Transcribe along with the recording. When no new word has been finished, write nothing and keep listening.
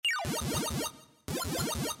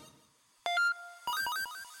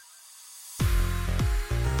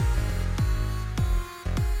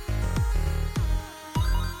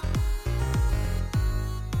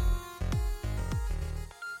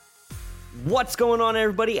What's going on,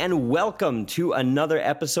 everybody, and welcome to another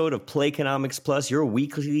episode of Playconomics Plus, your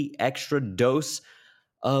weekly extra dose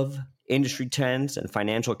of industry trends and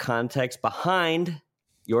financial context behind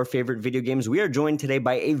your favorite video games. We are joined today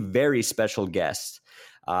by a very special guest,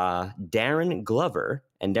 Darren Glover.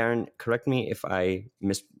 And Darren, correct me if I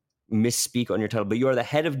misspeak on your title, but you are the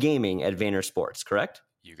head of gaming at Vayner Sports, correct?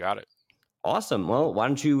 You got it. Awesome. Well, why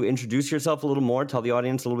don't you introduce yourself a little more, tell the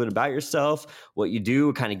audience a little bit about yourself, what you do,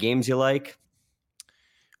 what kind of games you like.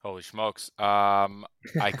 Holy smokes.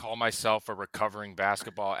 I call myself a recovering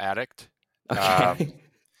basketball addict. Okay.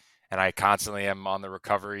 And I constantly am on the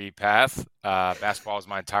recovery path. Basketball is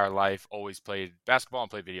my entire life. Always played basketball and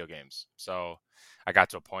played video games. So I got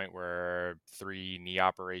to a point where 4 knee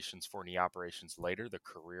operations later, the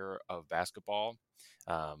career of basketball,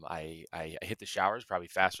 I hit the showers probably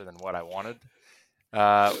faster than what I wanted,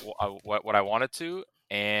 what I wanted to,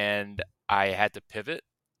 and I had to pivot.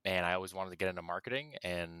 And I always wanted to get into marketing,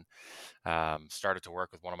 and started to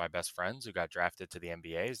work with one of my best friends who got drafted to the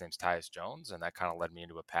NBA. His name's Tyus Jones, and that kind of led me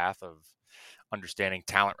into a path of understanding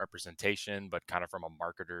talent representation, but kind of from a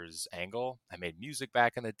marketer's angle. I made music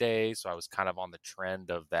back in the day, so I was kind of on the trend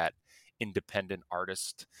of that independent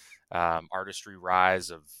artistry rise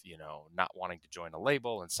of, not wanting to join a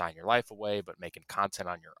label and sign your life away, but making content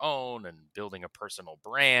on your own and building a personal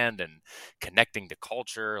brand and connecting to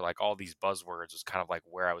culture. Like all these buzzwords was kind of like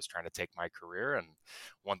where I was trying to take my career. And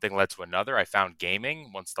one thing led to another. I found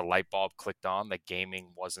gaming. Once the light bulb clicked on that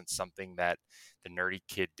gaming wasn't something that the nerdy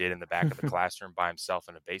kid did in the back of the classroom by himself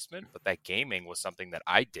in a basement, but that gaming was something that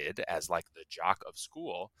I did as like the jock of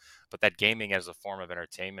school. But that gaming as a form of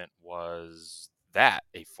entertainment was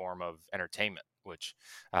a form of entertainment, which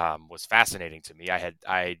was fascinating to me.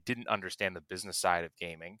 I didn't understand the business side of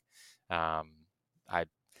gaming. I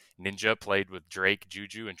Ninja played with Drake,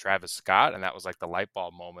 Juju, and Travis Scott, and that was like the light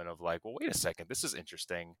bulb moment of like, well, wait a second, this is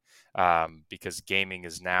interesting, because gaming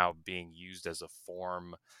is now being used as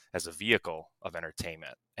as a vehicle of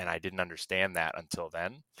entertainment, and I didn't understand that until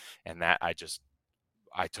then, and that I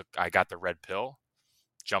got the red pill,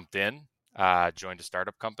 jumped in, joined a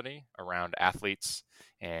startup company around athletes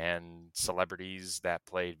and celebrities that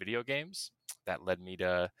played video games. That led me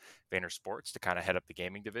to Vayner Sports to kind of head up the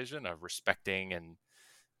gaming division of respecting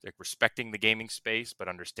the gaming space, but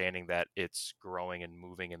understanding that it's growing and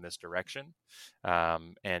moving in this direction,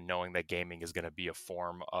 and knowing that gaming is going to be a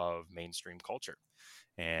form of mainstream culture.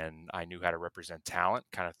 And I knew how to represent talent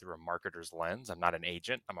kind of through a marketer's lens. I'm not an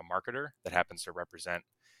agent. I'm a marketer that happens to represent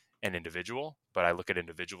an individual, but I look at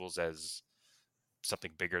individuals as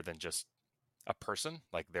something bigger than just a person.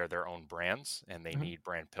 Like they're their own brands, and they need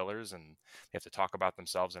brand pillars, and they have to talk about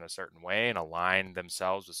themselves in a certain way and align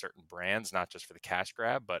themselves with certain brands, not just for the cash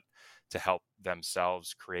grab, but to help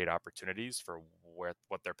themselves create opportunities for what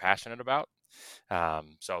they're passionate about.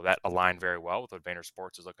 So that aligned very well with what Vayner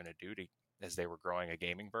Sports is looking to do as they were growing a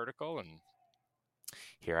gaming vertical. And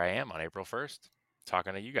here I am on April 1st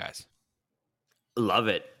talking to you guys. Love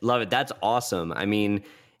it. Love it. That's awesome. I mean,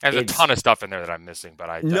 there's a ton of stuff in there that I'm missing,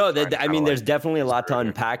 but there's definitely a lot to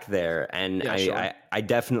unpack there. And Yeah, sure. I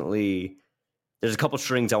definitely, there's a couple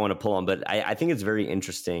strings I want to pull on, but I think it's very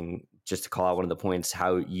interesting, just to call out one of the points,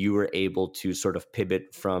 how you were able to sort of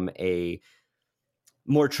pivot from a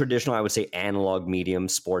more traditional, I would say, analog medium,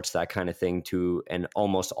 sports, that kind of thing, to an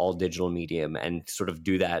almost all digital medium, and sort of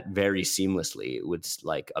do that very seamlessly. It would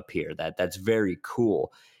like appear that's very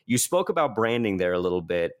cool. You spoke about branding there a little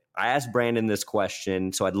bit. I asked Brandon this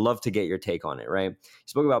question, so I'd love to get your take on it, right? You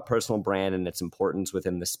spoke about personal brand and its importance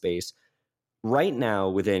within the space. Right now,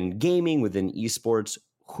 within gaming, within esports,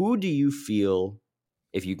 who do you feel,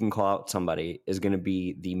 if you can call out somebody, is going to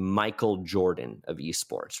be the Michael Jordan of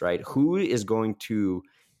esports, right? Who is going to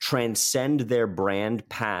transcend their brand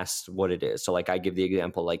past what it is? So like I give the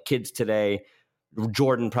example, like kids today,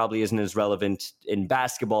 Jordan probably isn't as relevant in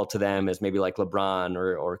basketball to them as maybe like LeBron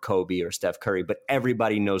or Kobe or Steph Curry, but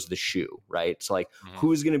everybody knows the shoe, right? So like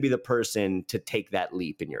who's going to be the person to take that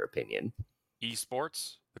leap in your opinion?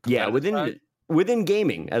 Esports? Yeah, within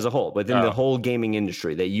gaming as a whole, within the whole gaming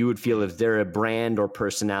industry, that you would feel if they're a brand or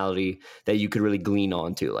personality that you could really glean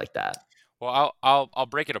onto like that. Well, I'll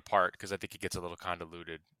break it apart because I think it gets a little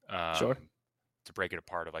convoluted. Sure. To break it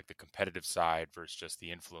apart of like the competitive side versus just the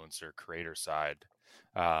influencer creator side.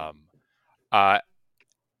 I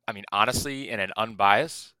mean, honestly, in an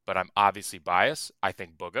unbiased, but I'm obviously biased, I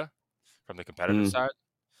think Booga from the competitive side.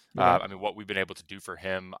 Yeah. I mean, what we've been able to do for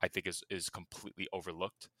him, I think, is completely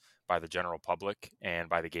overlooked by the general public and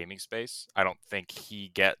by the gaming space. I don't think he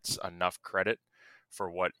gets enough credit for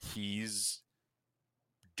what he's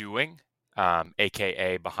doing,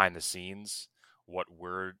 aka behind the scenes, what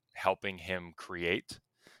we're helping him create.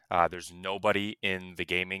 There's nobody in the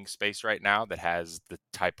gaming space right now that has the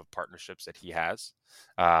type of partnerships that he has.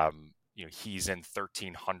 He's in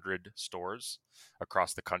 1,300 stores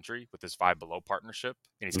across the country with his Five Below partnership,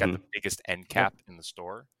 and he's got the biggest end cap in the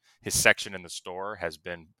store. His section in the store has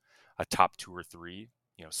been a top 2 or 3,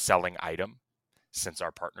 selling item since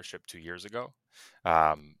our partnership 2 years ago.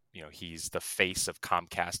 He's the face of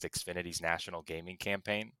Comcast Xfinity's national gaming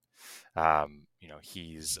campaign.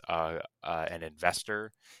 He's an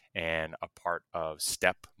investor and a part of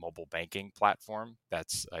Step mobile banking platform.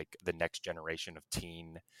 That's like the next generation of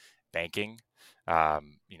teen banking.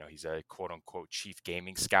 He's a quote unquote chief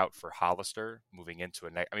gaming scout for Hollister, moving into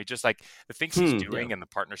just like the things he's doing and the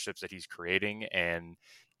partnerships that he's creating. And,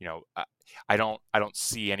 I don't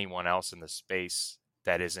see anyone else in the space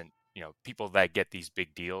that isn't, people that get these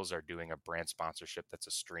big deals are doing a brand sponsorship that's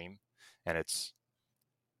a stream, and it's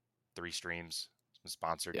 3 streams,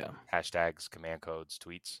 sponsored hashtags, command codes,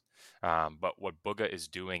 tweets. But what Bugha is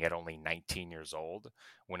doing at only 19 years old,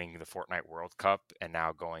 winning the Fortnite World Cup and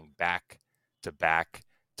now going back to back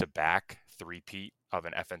to back three-peat of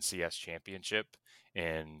an FNCS championship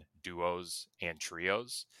in duos and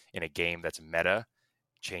trios in a game that's meta,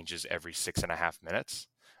 changes every 6.5 minutes.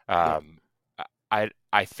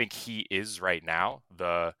 I think he is right now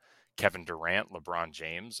the Kevin Durant, LeBron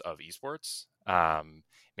James of esports.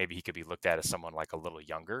 Maybe he could be looked at as someone like a little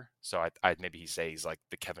younger. So I'd maybe he's like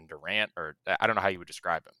the Kevin Durant, or I don't know how you would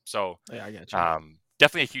describe him. So yeah, I get you.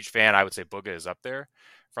 Definitely a huge fan. I would say Bugha is up there.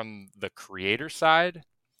 From the creator side,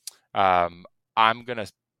 I'm gonna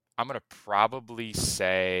probably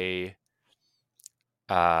say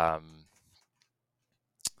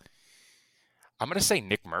I'm going to say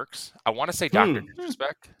Nick Merckx. I want to say Dr.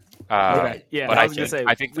 Disrespect. Okay. Yeah, but I was going to say,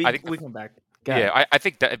 I think we come back. I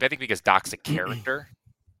think because Doc's a character,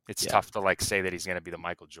 it's tough to like say that he's going to be the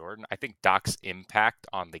Michael Jordan. I think Doc's impact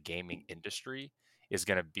on the gaming industry is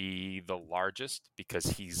going to be the largest because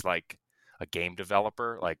he's like a game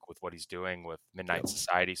developer, like with what he's doing with Midnight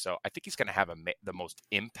Society. So I think he's going to have the most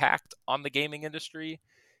impact on the gaming industry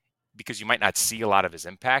because you might not see a lot of his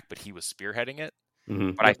impact, but he was spearheading it.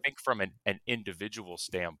 But I think from an individual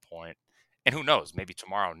standpoint, and who knows, maybe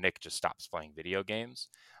tomorrow Nick just stops playing video games.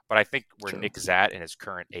 But I think where Nick's at in his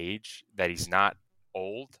current age, that he's not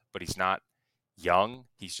old, but he's not young.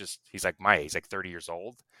 He's like my age, like 30 years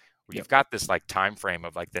old. Where you've got this like time frame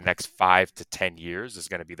of like the next 5 to 10 years is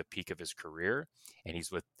going to be the peak of his career. And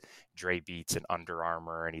he's with Dre Beats and Under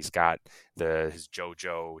Armour, and he's got his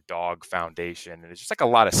JoJo Dog Foundation, and it's just like a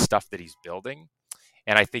lot of stuff that he's building.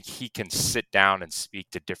 And I think he can sit down and speak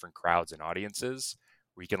to different crowds and audiences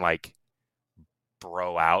where he can like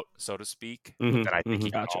bro out, so to speak. But then I think he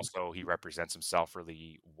can he represents himself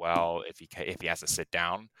really well if he has to sit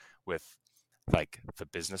down with like the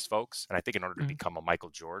business folks. And I think in order to become a Michael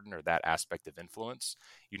Jordan or that aspect of influence,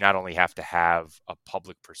 you not only have to have a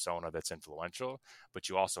public persona that's influential, but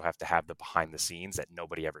you also have to have the behind the scenes that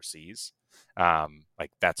nobody ever sees.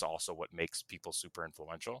 Like that's also what makes people super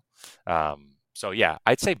influential. So yeah,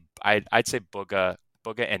 I'd say Bugha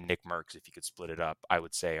and Nick Merckx, if you could split it up, I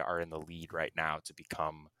would say are in the lead right now to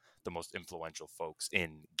become the most influential folks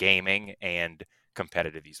in gaming and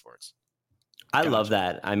competitive esports. I love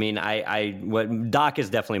that. I mean, what Doc is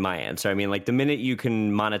definitely my answer. I mean, like the minute you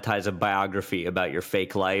can monetize a biography about your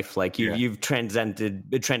fake life, like you've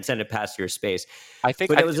transcended past your space. I think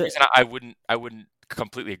the reason I wouldn't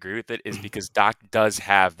completely agree with it is because Doc does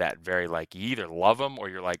have that very like you either love him or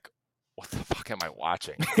you're like, what the fuck am I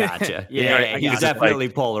watching? Gotcha. He's definitely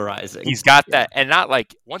like, polarizing. He's got that, and not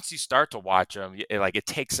like once you start to watch him, it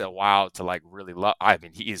takes a while to like really love. I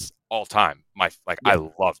mean, he is all time I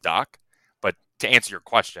love Doc. But to answer your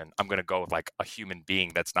question, I'm going to go with like a human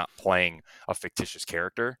being that's not playing a fictitious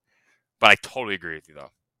character. But I totally agree with you,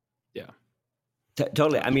 though. Yeah,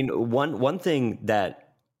 totally. I mean, one thing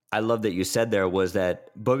that I love that you said there was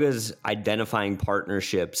that Bugha's identifying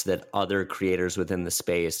partnerships that other creators within the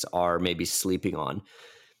space are maybe sleeping on.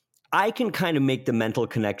 I can kind of make the mental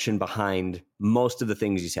connection behind most of the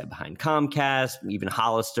things you said, behind Comcast, even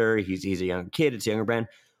Hollister. He's a young kid. It's a younger brand.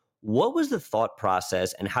 What was the thought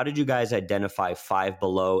process, and how did you guys identify Five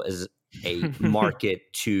Below as a market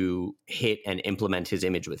to hit and implement his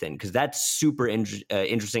image within? Because that's super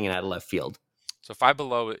interesting and out of left field. So Five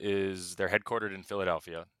Below they're headquartered in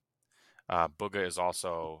Philadelphia. Bugha is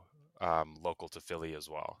also local to Philly as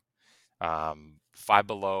well. Five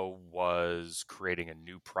Below was creating a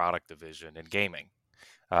new product division in gaming.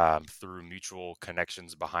 Through mutual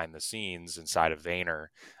connections behind the scenes inside of Vayner,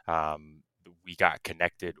 we got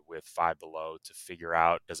connected with Five Below to figure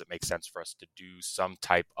out, does it make sense for us to do some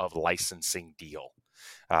type of licensing deal?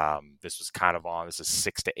 This is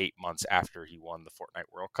 6 to 8 months after he won the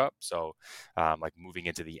Fortnite World Cup. So like moving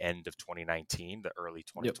into the end of 2019, the early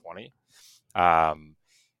 2020. Yep.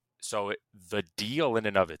 So the deal in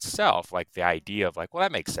and of itself, like the idea of like, well,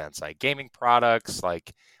 that makes sense. Like gaming products,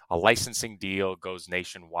 like a licensing deal goes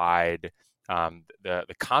nationwide.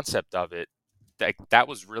 The concept of it, that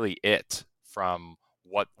was really it from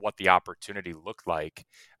what the opportunity looked like.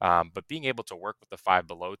 But being able to work with the Five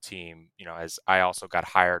Below team, as I also got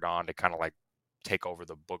hired on to kind of like take over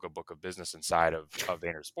the book of business inside of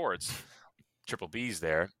Vayner Sports, Triple B's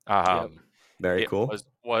there. Yep. Very cool.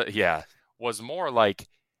 Was more like,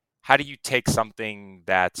 how do you take something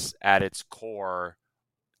that's at its core,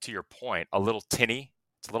 to your point, a little tinny,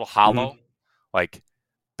 it's a little hollow, like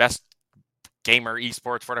best gamer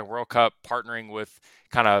esports Fortnite World Cup, partnering with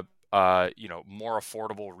kind of more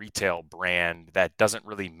affordable retail brand that doesn't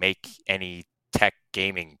really make any tech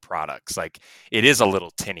gaming products. Like it is a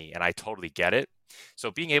little tinny, and I totally get it.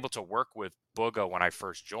 So being able to work with Bugha when I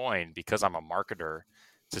first joined, because I'm a marketer,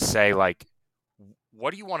 to say like,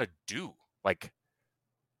 what do you want to do? Like,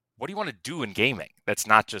 what do you want to do in gaming that's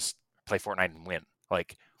not just play Fortnite and win?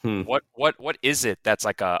 Like, what is it that's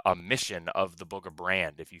like a mission of the Bugha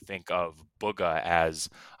brand? If you think of Bugha as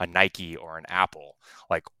a Nike or an Apple,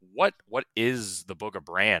 like what is the Bugha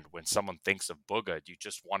brand? When someone thinks of Bugha, do you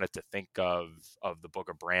just want it to think of the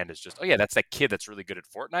Bugha brand as just, oh yeah, that's that kid that's really good at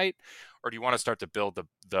Fortnite? Or do you want to start to build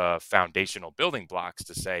the foundational building blocks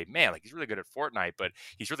to say, man, like he's really good at Fortnite, but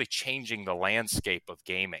he's really changing the landscape of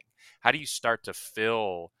gaming? How do you start to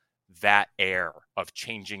fill that air of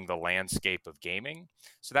changing the landscape of gaming?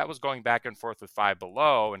 So that was going back and forth with Five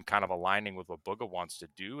Below and kind of aligning with what Bugha wants to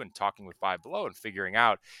do, and talking with Five Below and figuring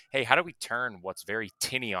out, hey, how do we turn what's very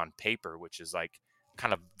tinny on paper, which is like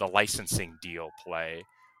kind of the licensing deal play,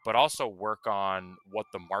 but also work on what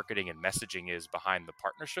the marketing and messaging is behind the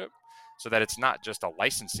partnership, so that it's not just a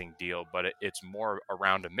licensing deal, but it's more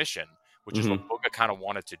around a mission, which is what Bugha kind of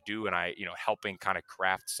wanted to do. And I, helping kind of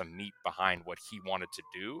craft some meat behind what he wanted to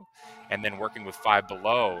do. And then working with Five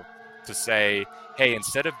Below to say, hey,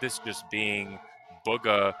 instead of this just being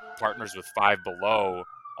Bugha partners with Five Below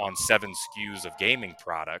on 7 SKUs of gaming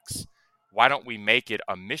products, why don't we make it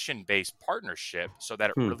a mission-based partnership so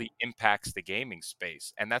that it really impacts the gaming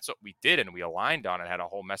space? And that's what we did, and we aligned on and had a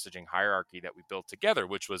whole messaging hierarchy that we built together,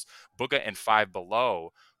 which was Bugha and Five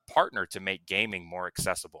Below partner to make gaming more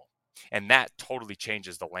accessible. And that totally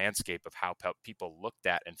changes the landscape of how people looked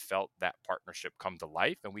at and felt that partnership come to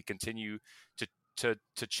life. And we continue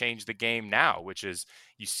to change the game now, which is,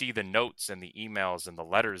 you see the notes and the emails and the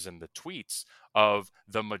letters and the tweets of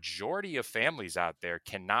the majority of families out there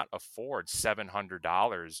cannot afford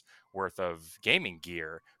 $700 worth of gaming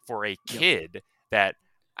gear for a kid that,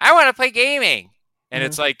 I want to play gaming. And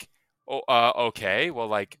it's like, okay, well,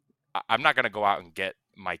 like, I'm not going to go out and get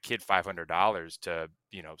my kid $500 to,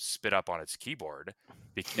 spit up on its keyboard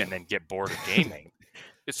and then get bored of gaming.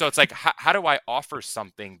 So it's like, how do I offer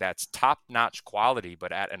something that's top-notch quality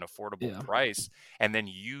but at an affordable price, and then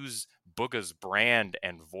use Bugha's brand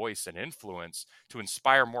and voice and influence to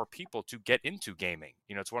inspire more people to get into gaming?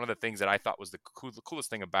 It's one of the things that I thought was the coolest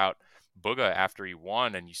thing about Bugha after he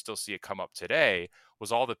won, and you still see it come up today,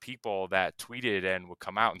 was all the people that tweeted and would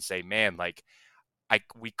come out and say, man, like,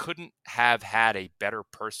 we couldn't have had a better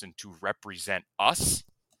person to represent us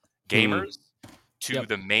gamers to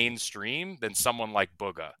the mainstream than someone like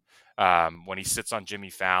Bugha. When he sits on Jimmy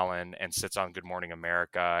Fallon and sits on Good Morning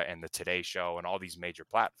America and the Today Show and all these major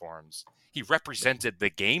platforms, he represented the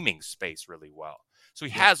gaming space really well. So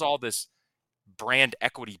he has all this brand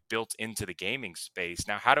equity built into the gaming space.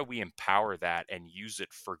 Now, how do we empower that and use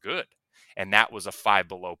it for good? And that was a Five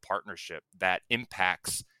Below partnership that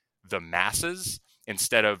impacts the masses,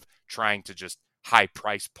 instead of trying to just high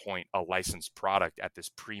price point a licensed product at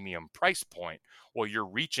this premium price point. Well, you're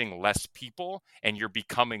reaching less people and you're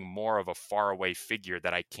becoming more of a faraway figure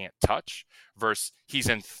that I can't touch, versus he's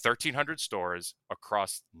in 1,300 stores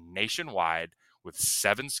across nationwide with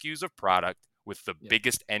 7 SKUs of product with the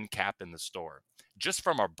biggest end cap in the store. Just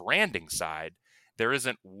from a branding side, there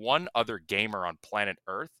isn't one other gamer on planet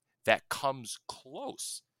Earth that comes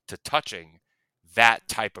close to touching that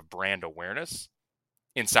type of brand awareness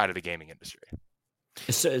inside of the gaming industry.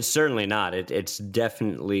 It's certainly not. It's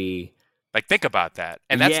definitely, like, think about that.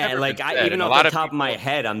 And that's even off the top of my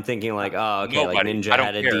head, I'm thinking like, oh, okay, like Ninja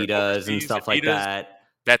had Adidas and stuff like that.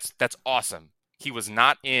 That's awesome. he was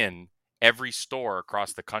not in every store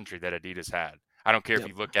across the country that Adidas had. I don't care if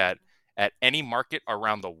you look at any market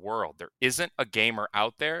around the world. There isn't a gamer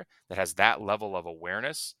out there that has that level of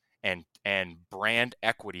awareness and brand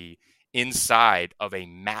equity inside of a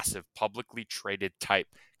massive publicly traded type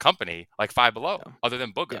company like Five Below, other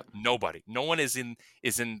than Bugha. Nobody. No one is in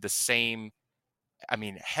the same,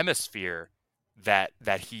 hemisphere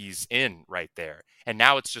that he's in right there. And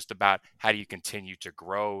now it's just about how do you continue to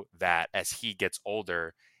grow that as he gets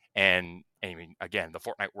older. And again, the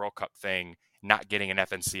Fortnite World Cup thing, not getting an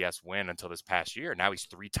FNCS win until this past year. Now he's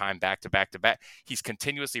 3-time back-to-back. He's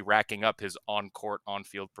continuously racking up his on-court,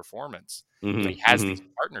 on-field performance. So he has these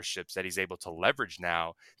partnerships that he's able to leverage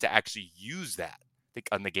now to actually use that. I think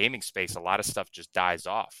on the gaming space, a lot of stuff just dies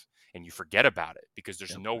off and you forget about it because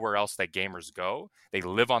there's nowhere else that gamers go. They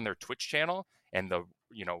live on their Twitch channel and the,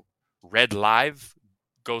 red live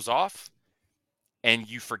goes off and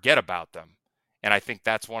you forget about them. And I think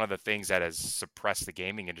that's one of the things that has suppressed the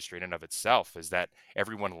gaming industry in and of itself is that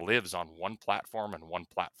everyone lives on one platform and one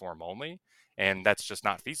platform only. And that's just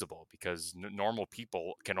not feasible because normal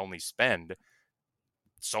people can only spend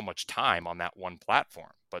so much time on that one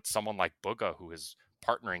platform. But someone like Bugha, who is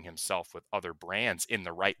partnering himself with other brands in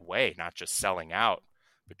the right way, not just selling out,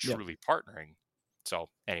 but truly partnering. So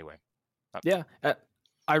anyway.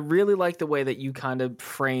 I really like the way that you kind of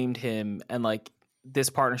framed him and like this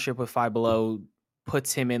partnership with Five Below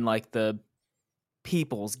puts him in like the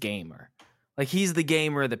people's gamer. Like he's the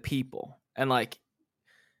gamer of the people. And like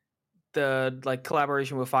the like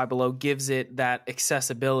collaboration with Five Below gives it that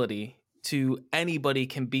accessibility to anybody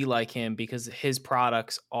can be like him because his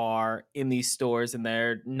products are in these stores and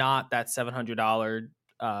they're not that $700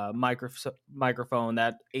 microphone,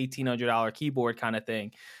 that $1,800 keyboard kind of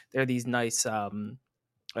thing. They're these nice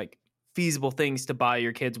like feasible things to buy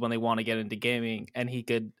your kids when they want to get into gaming, and he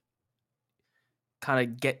could kind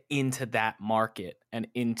of get into that market and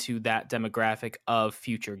into that demographic of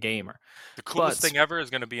future gamer. The coolest thing ever is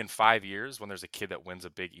going to be in 5 years when there's a kid that wins a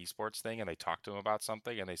big esports thing and they talk to him about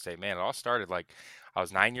something and they say, man, it all started like I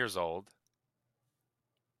was 9 years old.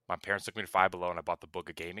 My parents took me to Five Below and I bought the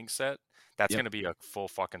Bugha gaming set. That's going to be a full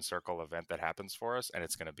fucking circle event that happens for us, and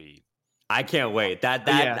it's going to be. I can't wait.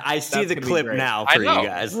 I see the clip now for you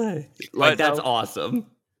guys. Like that's awesome.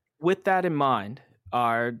 With that in mind,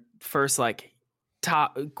 our first like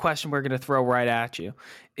top question we're going to throw right at you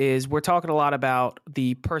is we're talking a lot about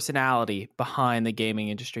the personality behind the gaming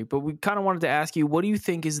industry, but we kind of wanted to ask you, what do you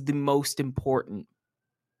think is the most important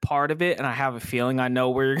part of it? And I have a feeling I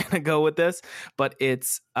know where you're going to go with this, but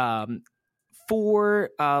it's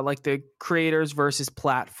for like the creators versus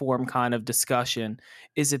platform kind of discussion.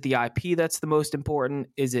 Is it the IP that's the most important?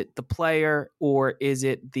 Is it the player, or is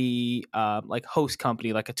it the like host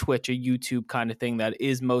company, like a Twitch, a YouTube kind of thing that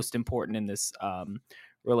is most important in this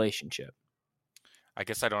relationship? I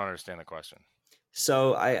guess I don't understand the question.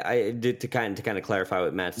 So I did to kind of clarify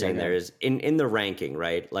what Matt's saying there is in the ranking,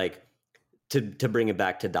 right? Like to bring it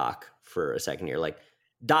back to Doc for a second here, like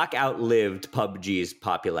Doc outlived PUBG's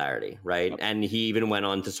popularity, right? And he even went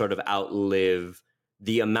on to sort of outlive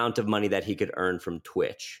the amount of money that he could earn from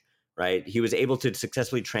Twitch, right? He was able to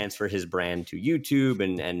successfully transfer his brand to YouTube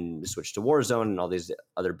and switch to Warzone and all these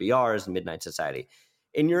other BRs and Midnight Society.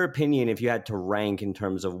 In your opinion, if you had to rank in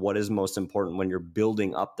terms of what is most important when you're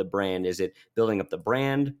building up the brand, is it building up the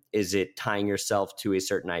brand? Is it tying yourself to a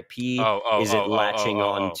certain IP? Is it latching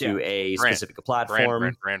on to a specific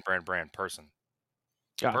platform? Brand, person.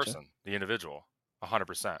 Gotcha. The person, the individual,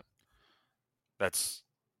 100%.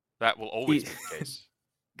 That will always be the case.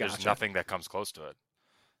 There's nothing that comes close to it.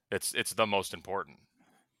 It's the most important.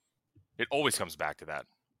 It always comes back to that.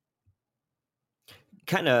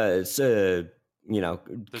 Kind of, there's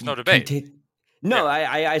no debate.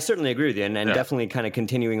 I certainly agree with you, and definitely kind of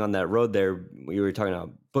continuing on that road there. We were talking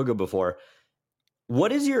about Bugha before.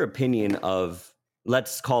 What is your opinion of?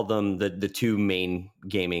 Let's call them the two main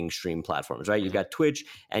gaming stream platforms, right? You've got Twitch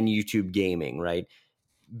and YouTube Gaming, right?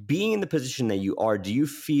 Being in the position that you are, do you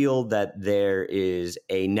feel that there is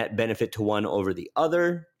a net benefit to one over the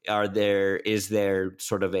other? Is there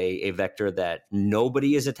sort of a vector that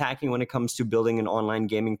nobody is attacking when it comes to building an online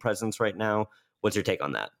gaming presence right now? What's your take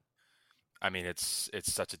on that? I mean, it's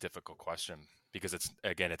such a difficult question because it's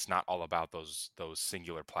not all about those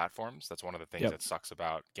singular platforms. That's one of the things that sucks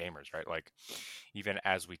about gamers, right? Like even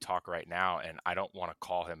as we talk right now, and I don't want to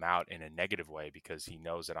call him out in a negative way because he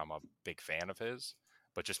knows that I'm a big fan of his,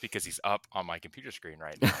 but just because he's up on my computer screen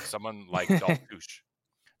right now, someone like Daltoosh.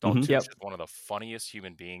 Daltoosh is one of the funniest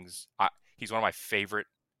human beings. He's one of my favorite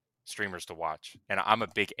streamers to watch. And I'm a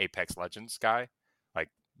big Apex Legends guy, like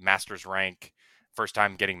Masters rank, First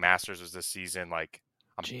time getting Masters was this season. Like,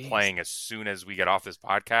 I'm playing as soon as we get off this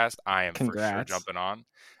podcast. I am for sure jumping on.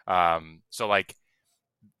 So like,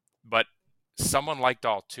 but someone like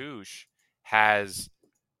Daltouche has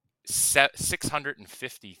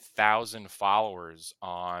 650,000 followers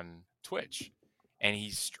on Twitch, and he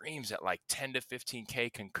streams at like 10 to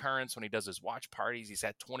 15K concurrence when he does his watch parties. He's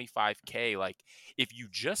at 25K. Like, if you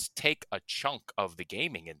just take a chunk of the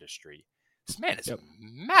gaming industry, this man is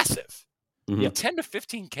massive. 10 to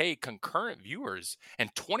 15K concurrent viewers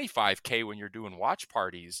and 25K when you're doing watch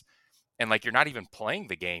parties, and like you're not even playing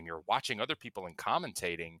the game, you're watching other people and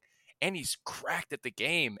commentating, and he's cracked at the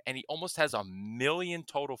game, and he almost has 1 million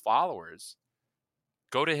total followers.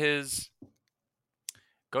 Go to his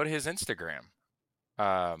Instagram.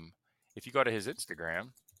 If you go to his Instagram,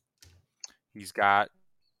 he's got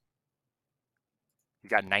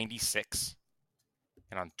 96,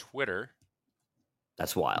 and on Twitter,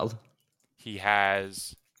 that's wild. He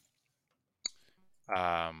has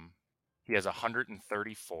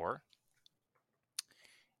 134,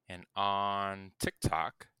 and on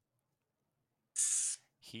TikTok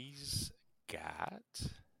he's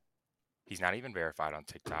not even verified on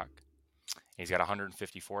TikTok. He's got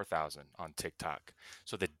 154,000 on TikTok.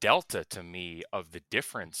 So the delta to me of the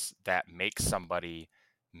difference that makes somebody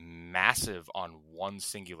massive on one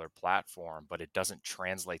singular platform, but it doesn't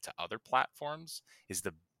translate to other platforms, is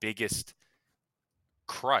the biggest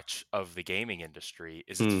crutch of the gaming industry.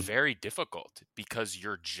 It's very difficult because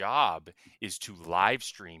your job is to live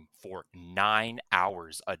stream for 9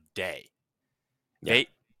 hours a day.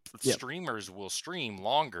 Streamers will stream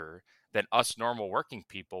longer than us normal working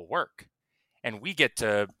people work, and we get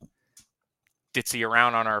to ditzy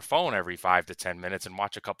around on our phone every 5 to 10 minutes and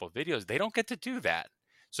watch a couple of videos. They don't get to do that.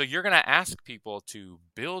 So you're going to ask people to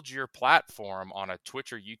build your platform on a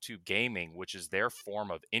Twitch or YouTube gaming, which is their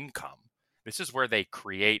form of income. This is where they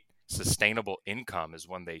create sustainable income, is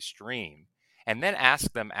when they stream. And then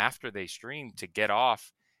ask them after they stream to get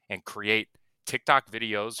off and create TikTok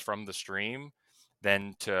videos from the stream,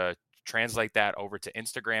 then to translate that over to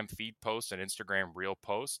Instagram feed posts and Instagram reel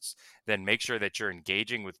posts, then make sure that you're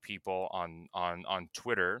engaging with people on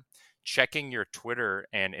Twitter, checking your Twitter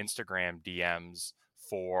and Instagram DMs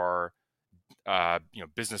for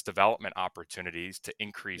business development opportunities to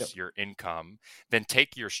increase your income, then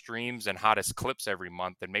take your streams and hottest clips every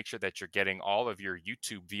month and make sure that you're getting all of your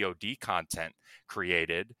YouTube VOD content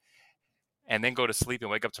created, and then go to sleep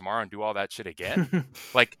and wake up tomorrow and do all that shit again.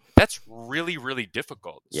 Like, that's really, really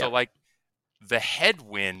difficult. So like the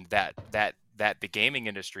headwind that the gaming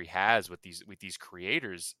industry has with these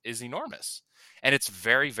creators is enormous, and it's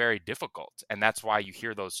very, very difficult. And that's why you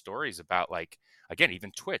hear those stories about, like, again,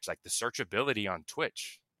 even Twitch, like the searchability on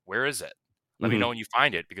Twitch. Where is it? Let me know when you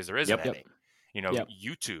find it, because there isn't any.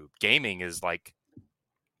 YouTube gaming is like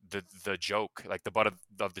the joke, like the butt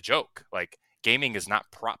of the joke. Like, gaming is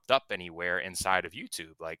not propped up anywhere inside of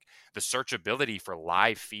YouTube. Like, the searchability for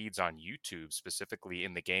live feeds on YouTube, specifically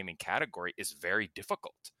in the gaming category, is very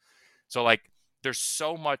difficult. So like, there's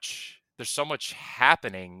so much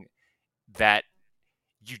happening that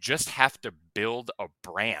you just have to build a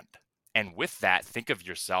brand. And with that, think of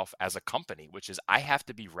yourself as a company, which is, I have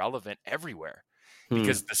to be relevant everywhere.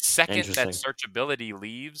 Because the second that searchability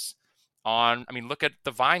leaves on, I mean, look at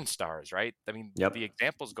the Vine stars, right? I mean, the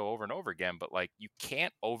examples go over and over again, but like, you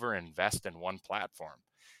can't overinvest in one platform,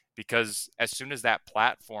 because as soon as that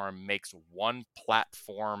platform makes one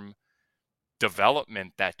platform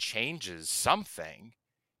development that changes something,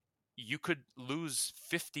 you could lose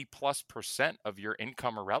 50+% of your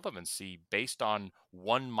income or relevancy based on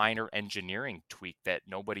one minor engineering tweak that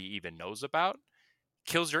nobody even knows about.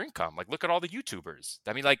 Kills your income. Like, look at all the YouTubers.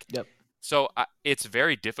 I mean, like, so it's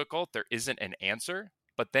very difficult. There isn't an answer,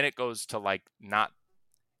 but then it goes to like the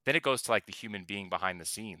human being behind the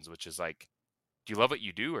scenes, which is like, do you love what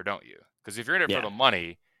you do or don't you? Because if you're in it for the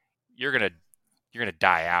money, you're gonna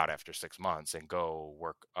die out after 6 months and go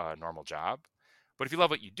work a normal job. But if you love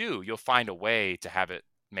what you do, you'll find a way to have it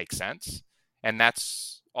make sense. And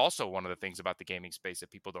that's also one of the things about the gaming space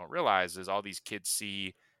that people don't realize, is all these kids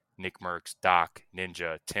see Nick Merckx, Doc,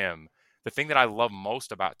 Ninja, Tim. The thing that I love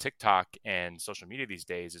most about TikTok and social media these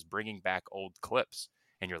days is bringing back old clips.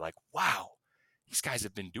 And you're like, wow, these guys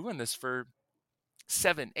have been doing this for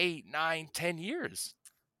 7, 8, 9, 10 years.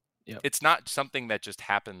 It's not something that just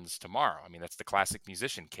happens tomorrow. I mean, that's the classic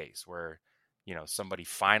musician case where, somebody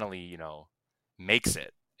finally, makes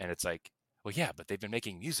it. And it's like, well, yeah, but they've been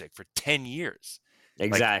making music for 10 years.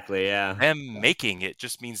 Exactly. Like, them making it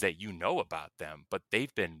just means that you know about them, but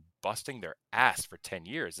they've been busting their ass for 10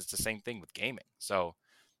 years. It's the same thing with gaming. So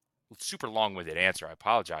super long-winded answer. I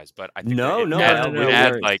apologize, but I think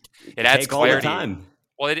it adds clarity.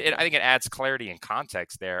 Well, I think it adds clarity and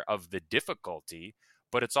context there of the difficulty,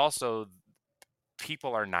 but it's also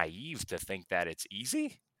people are naive to think that it's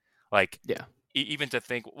easy. Like, even to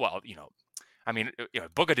think, well, I mean,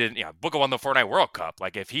 Booga won the Fortnite World Cup.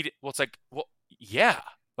 Like, if it's like, well, yeah,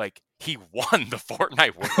 like he won the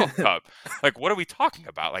Fortnite World Cup. Like, what are we talking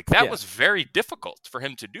about? Like, that was very difficult for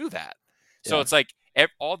him to do that. So it's like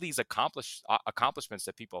all these accomplishments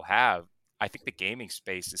that people have. I think the gaming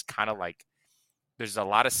space is kind of like, there's a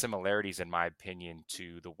lot of similarities, in my opinion,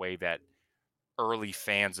 to the way that early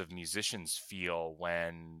fans of musicians feel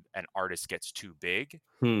when an artist gets too big.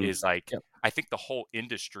 Is like, I think the whole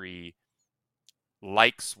industry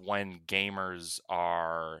likes when gamers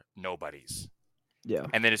are nobodies. Yeah.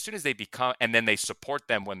 And then as soon as they become, and then they support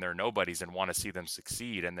them when they're nobodies and want to see them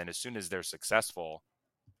succeed. And then as soon as they're successful,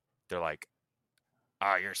 they're like,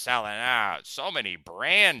 oh, you're selling out so many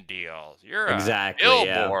brand deals. You're a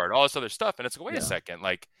billboard, all this other stuff. And it's like, wait a second.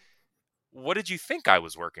 Like, what did you think I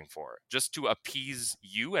was working for? Just to appease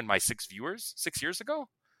you and my 6 viewers 6 years ago?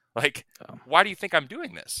 Like, why do you think I'm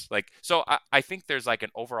doing this? Like, so I think there's like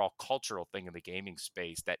an overall cultural thing in the gaming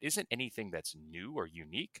space that isn't anything that's new or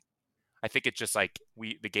unique. I think it's just like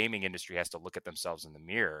the gaming industry has to look at themselves in the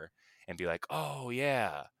mirror and be like, oh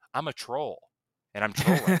yeah, I'm a troll. And I'm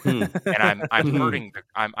trolling, and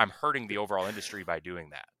I'm hurting the overall industry by doing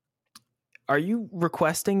that. Are you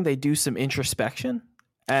requesting they do some introspection?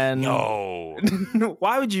 And no,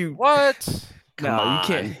 why would you? What? No, you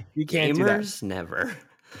can't. You can't do that. Never.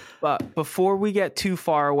 But before we get too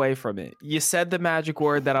far away from it, you said the magic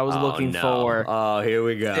word that I was looking for. Oh, here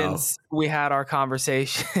we go. Since we had our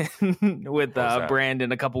conversation with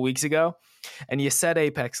Brandon a couple weeks ago, and you said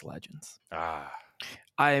Apex Legends.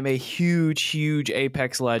 I am a huge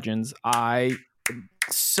Apex Legends. I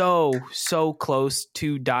so close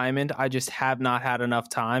to Diamond. I just have not had enough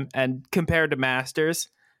time. And compared to Masters,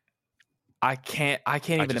 I can't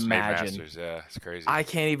even imagine. Masters, yeah, it's crazy. I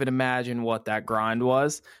can't even imagine what that grind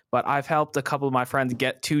was. But I've helped a couple of my friends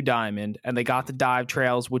get to Diamond, and they got the dive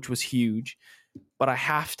trails, which was huge. But I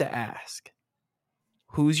have to ask,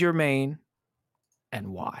 who's your main and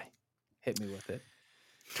why? Hit me with it.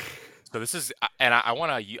 So this is, and I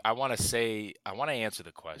want to answer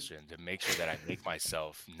the question to make sure that I make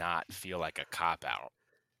myself not feel like a cop out.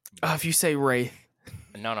 If you say Wraith.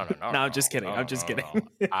 No. No, I'm just kidding. I'm just kidding.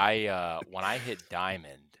 When I hit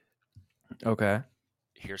Diamond. Okay.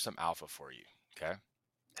 Here's some alpha for you. Okay.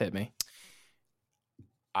 Hit me.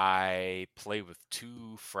 I played with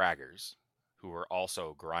 2 fraggers who were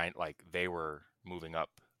also they were moving up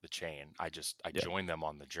the chain. I joined them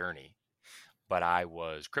on the journey, but I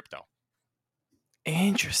was crypto.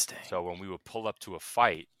 Interesting. So when we would pull up to a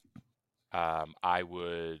fight, I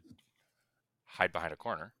would hide behind a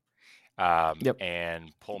corner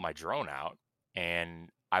and pull my drone out, and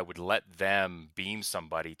I would let them beam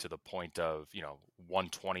somebody to the point of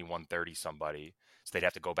 120, 130 somebody, so they'd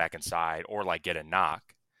have to go back inside or like get a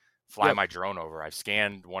knock. Fly my drone over. I've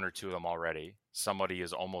scanned 1 or 2 of them already. Somebody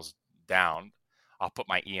is almost down. I'll put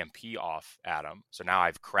my EMP off at them. So now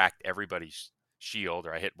I've cracked everybody's shield,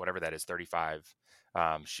 or I hit whatever that is, 35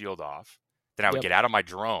 shield off. Then I would get out of my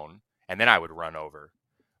drone, and then I would run over.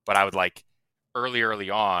 But I would early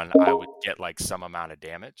on, I would get some amount of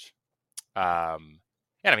damage. And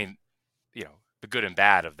I mean, the good and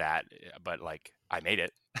bad of that, but I made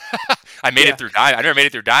it. I made it through Diamond. I never made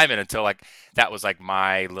it through Diamond until that was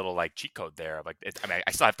my little cheat code there.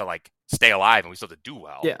 I still have to stay alive, and we still have to do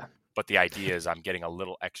well. Yeah. But the idea is I'm getting a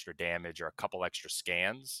little extra damage or a couple extra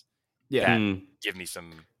scans that give me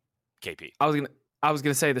some KP. I was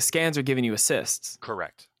gonna say the scans are giving you assists.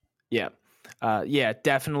 Correct. Yeah.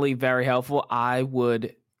 Definitely very helpful.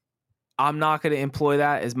 I'm not going to employ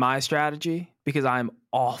that as my strategy because I'm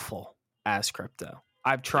awful as crypto.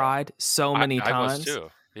 I've tried so many times. I was too.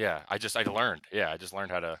 Yeah. I learned. Yeah. I just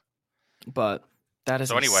learned how to. But that is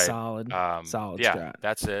solid strat.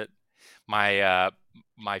 That's it. My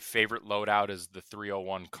favorite loadout is the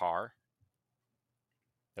 301 car.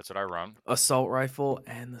 That's what I run. Assault rifle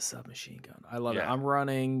and the submachine gun. I love it. I'm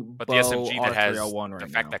running but the SMG that has the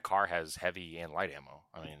fact that car has heavy and light ammo.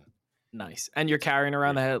 I mean, nice. And you're carrying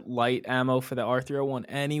around the light ammo for the R301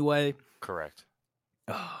 anyway. Correct.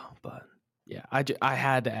 Oh, but yeah, I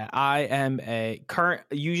had to. I am a current.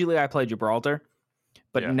 Usually I play Gibraltar,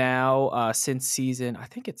 but now since season, I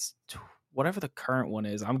think it's whatever the current one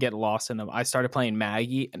is. I'm getting lost in them. I started playing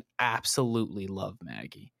Maggie and absolutely love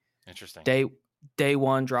Maggie. Interesting. Day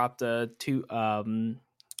one dropped hit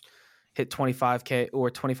 25k or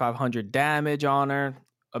 2500 damage on her.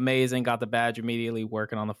 amazing. Got the badge immediately.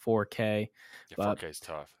 Working on the 4K. Yeah, 4K is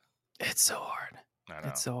tough. It's so hard. I know.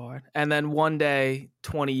 It's so hard. And then one day,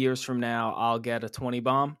 20 years from now, I'll get a 20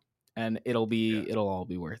 bomb, and it'll all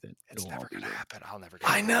be worth it. It's never gonna happen. I'll never get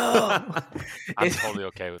it. I know. I'm totally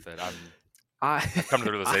okay with it. I've come to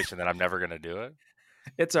the realization that I'm never gonna do it.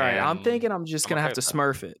 It's all right. I'm thinking I'm just gonna have to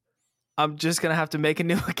smurf it. I'm just gonna have to make a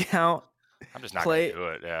new account. I'm just not gonna do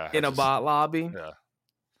it. Yeah. In a bot lobby. Yeah.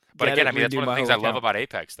 But again, I mean, that's one of the things I love about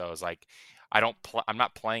Apex, though, is like I'm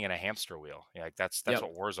not playing in a hamster wheel. Yeah, like that's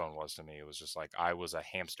what Warzone was to me. It was just like I was a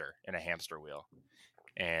hamster in a hamster wheel,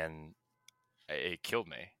 and it killed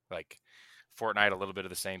me. Like Fortnite, a little bit of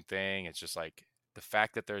the same thing. It's just like the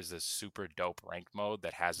fact that there's this super dope ranked mode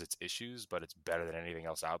that has its issues, but it's better than anything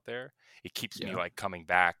else out there. It keeps me like coming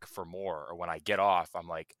back for more. Or when I get off, I'm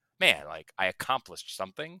like, man, like I accomplished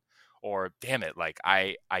something. Or damn it, like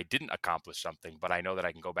I didn't accomplish something, but I know that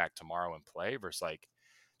I can go back tomorrow and play versus like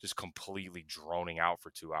just completely droning out for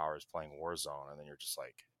 2 hours playing Warzone, and then you're just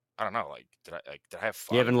like, I don't know, like did I have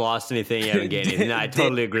fun? You haven't lost anything, you haven't gained anything. No, I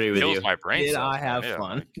totally agree with you. My brain did I have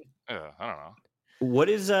fun? Like, I don't know.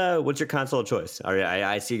 What's your console of choice?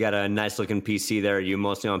 I see you got a nice looking PC there. Are you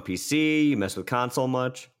mostly on PC? You mess with console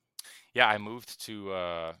much? Yeah, I moved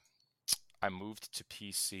to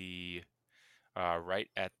PC right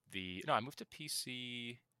at I moved to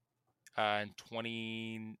PC in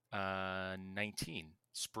 2019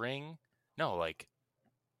 spring. No, like,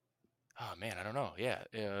 oh man, I don't know. Yeah,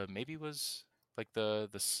 maybe it was like the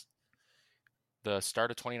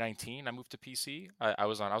start of 2019. I moved to PC. I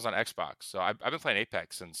was on Xbox, so I've been playing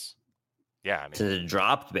Apex since. Yeah, I mean, since it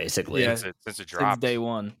dropped, basically. Yeah, since it dropped, since day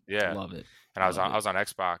one. Yeah, love it. And I was on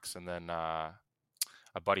Xbox, and then a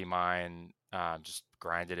buddy of mine just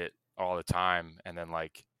grinded it all the time, and then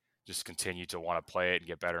like just continue to want to play it and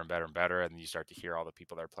get better and better and better, and then you start to hear all the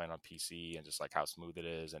people that are playing on PC and just like how smooth it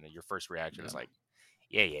is, and your first reaction is like,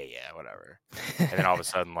 yeah, whatever. And then all of a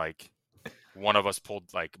sudden, like one of us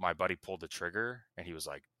my buddy pulled the trigger, and he was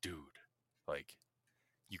like, dude, like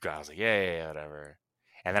you guys, I was like, yeah, whatever.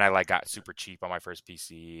 And then I like got super cheap on my first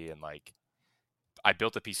PC, and like I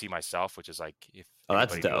built a PC myself, which is like if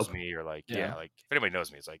anybody knows me, or like like if anybody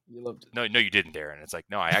knows me, it's like you loved it. No, you didn't, Darren. It's like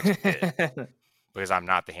no, I actually did because I'm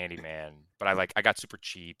not the handyman. But I got super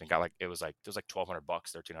cheap and got like it was like $1,200,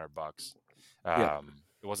 $1,300.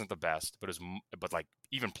 It wasn't the best, but like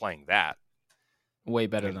even playing that, way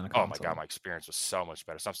better than a console. Oh my god, my experience was so much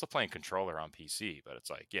better. So I'm still playing controller on PC, but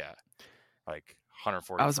it's like like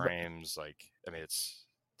 140 frames. Like I mean, it's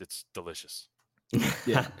delicious.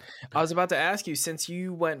 Yeah, I was about to ask you, since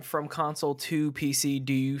you went from console to PC,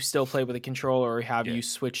 do you still play with a controller, or have you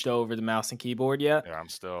switched over the mouse and keyboard yet? Yeah, I'm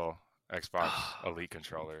still Xbox Elite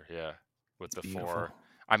controller. Yeah, with the beautiful. 4.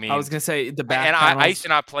 I mean, I was gonna say the back. And I used to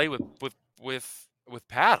not play with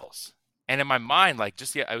paddles, and in my mind, like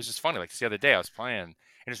it was just funny. Like the other day, I was playing,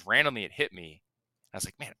 and just randomly it hit me. I was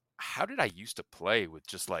like, man, how did I used to play with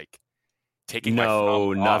just like taking my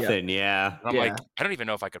thumb nothing off? Yeah, and I'm like, I don't even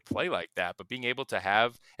know if I could play like that, but being able to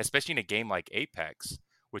have, especially in a game like Apex,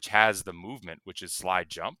 which has the movement, which is slide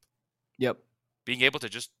jump. Yep. Being able to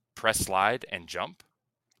just press slide and jump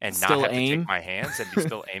and still not have aim. to take my hands and be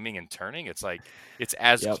still aiming and turning, it's like it's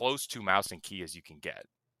as close to mouse and key as you can get.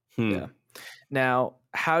 Yeah. Now,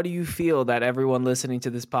 how do you feel that everyone listening to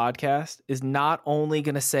this podcast is not only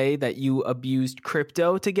going to say that you abused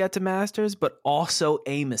crypto to get to Masters, but also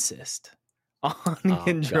aim assist on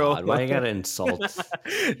controller? God, why you gotta insult?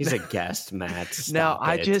 He's a guest, Matt. Now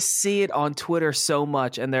I just see it on Twitter so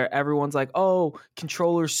much, and everyone's like, "Oh,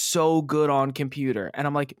 controller's so good on computer," and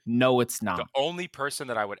I'm like, "No, it's not." The only person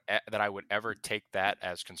that I would ever take that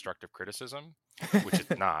as constructive criticism, which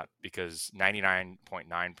is not, because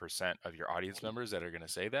 99.9% of your audience members that are going to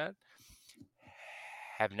say that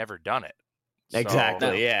have never done it. Exactly.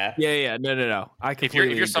 So, yeah. No. If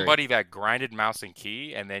you're somebody that grinded mouse and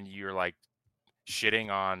key, and then you're like shitting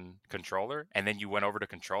on controller, and then you went over to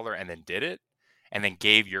controller and then did it, and then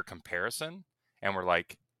gave your comparison, and were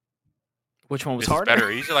like, which one was harder? Better,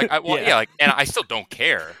 easier. Like, and I still don't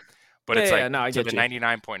care. But it's like, I to get the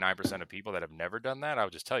 99.9% of people that have never done that, I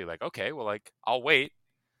would just tell you, like, okay, well, like, I'll wait.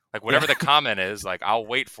 Like, whatever the comment is, like, I'll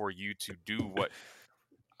wait for you to do what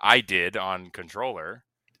I did on controller.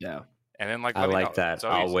 Yeah. And then, like, I like that.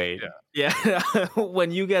 I'll wait. Yeah.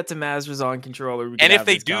 When you get to Masters on controller, we and if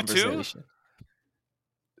they do too,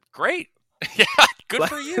 great. Yeah, good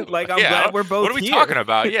for you. Like, I'm glad we're both. What are we talking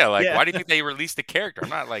about? Yeah, like, why do you think they released the character? I'm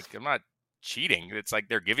not cheating. It's like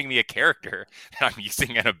they're giving me a character and I'm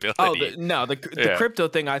using an ability. The crypto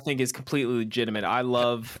thing I think is completely legitimate. I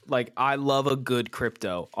love a good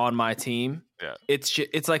crypto on my team,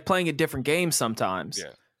 it's like playing a different game sometimes.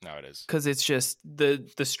 Yeah. No, it is. Because it's just the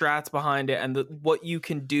strats behind it and what you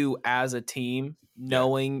can do as a team,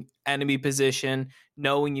 knowing enemy position,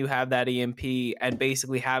 knowing you have that EMP, and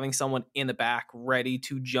basically having someone in the back ready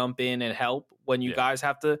to jump in and help when you guys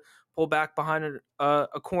have to pull back behind a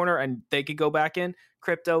corner and they could go back in.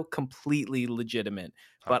 Crypto, completely legitimate.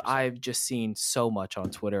 100%. But I've just seen so much on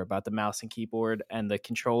Twitter about the mouse and keyboard and the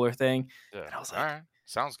controller thing. Yeah. And I was like, all right,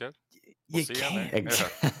 sounds good. You can't.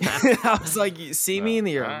 I was like, you see me in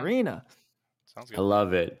the arena. Sounds good.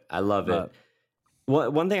 I love it.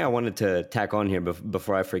 One thing I wanted to tack on here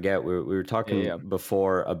before I forget, we were talking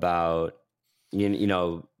before about you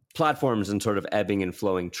know platforms and sort of ebbing and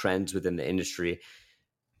flowing trends within the industry.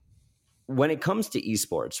 When it comes to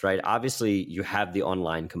esports, right? Obviously, you have the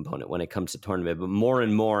online component when it comes to tournament, but more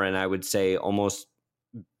and more, and I would say almost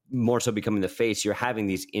more so becoming the face, you're having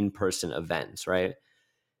these in-person events, right?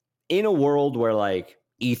 In a world where like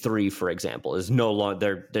E3, for example, is no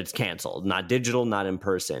longer that's canceled, not digital, not in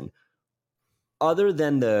person. Other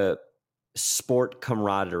than the sport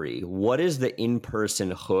camaraderie, what is the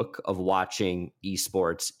in-person hook of watching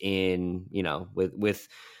esports in, with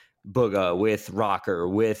Booga, with Rocker,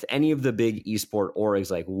 with any of the big esport orgs?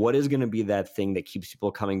 Like, what is going to be that thing that keeps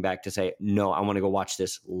people coming back to say, no, I want to go watch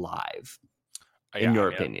this live? In your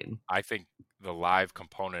opinion? I think the live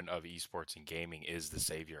component of esports and gaming is the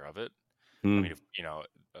savior of it. I mean,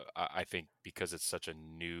 I think because it's such a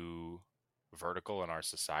new vertical in our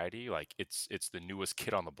society, like it's the newest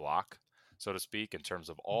kid on the block, so to speak, in terms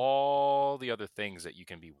of all the other things that you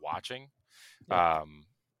can be watching.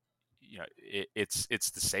 It's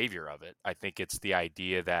the savior of it. I think it's the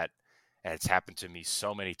idea that, and it's happened to me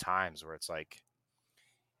so many times where it's like,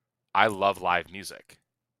 I love live music.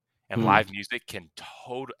 And live music can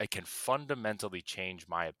fundamentally change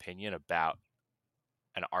my opinion about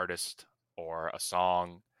an artist or a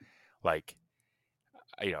song. Like,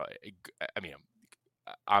 I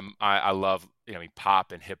love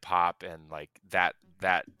pop and hip hop and like that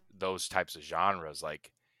those types of genres. Like,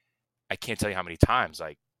 I can't tell you how many times,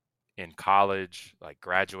 like in college, like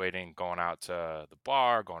graduating, going out to the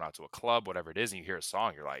bar, going out to a club, whatever it is, and you hear a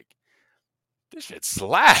song, you're like, this shit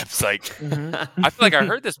slaps. Like, I feel like I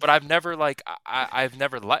heard this, but I've never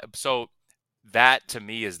so that to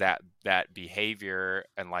me is that behavior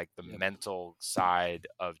and like the mental side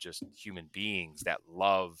of just human beings that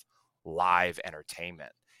love live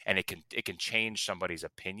entertainment, and it can change somebody's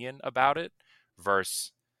opinion about it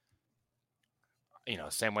versus,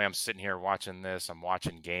 same way I'm sitting here watching this, I'm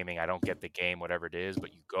watching gaming, I don't get the game, whatever it is,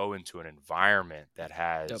 but you go into an environment that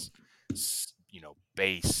has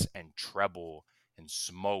bass and treble and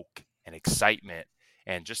smoke and excitement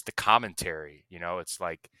and just the commentary. It's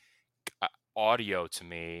like audio to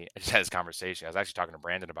me. I just had this conversation. I was actually talking to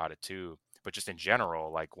Brandon about it too, but just in general,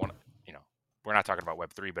 like we're not talking about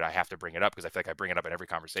Web3, but I have to bring it up because I feel like I bring it up in every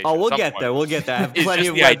conversation. Oh, we'll get there. I have plenty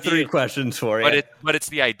of Web3 questions for you. But it's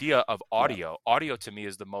the idea of audio. Yeah. Audio to me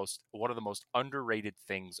is one of the most underrated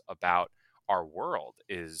things about our world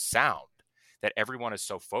is sound. That everyone is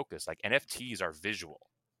so focused. Like, NFTs are visual.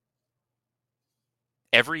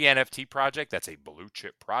 Every NFT project that's a blue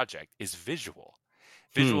chip project is visual.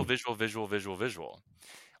 Visual.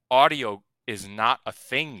 Audio is not a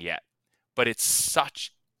thing yet, but it's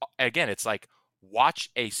it's like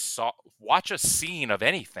watch a scene of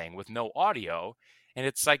anything with no audio, and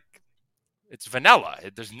it's like, it's vanilla.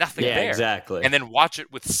 There's nothing there. Exactly. And then watch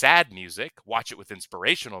it with sad music, watch it with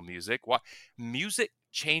inspirational music. Music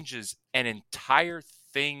changes an entire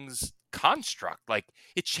thing's construct. Like,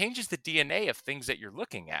 it changes the DNA of things that you're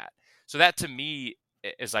looking at. So that to me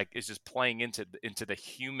is just playing into the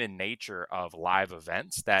human nature of live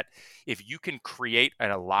events, that if you can create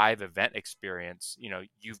a live event experience,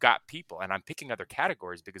 you've got people, and I'm picking other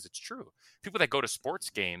categories because it's true. People that go to sports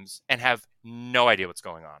games and have no idea what's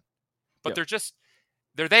going on. But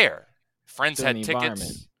they're there. Friends had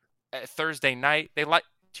tickets Thursday night. They like,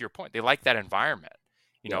 to your point, they like that environment.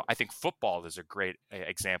 I think football is a great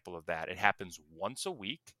example of that. It happens once a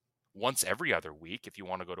week, once every other week if you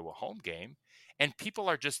want to go to a home game, and people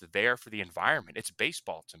are just there for the environment. It's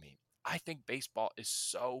baseball to me. I think baseball is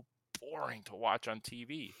so boring to watch on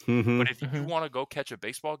TV. But if you want to go catch a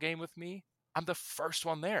baseball game with me, I'm the first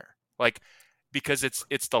one there. Like, because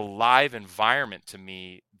it's the live environment to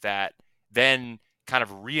me that then kind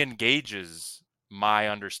of re-engages my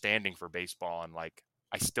understanding for baseball, and like,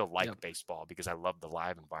 I still like baseball because I love the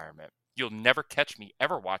live environment. You'll never catch me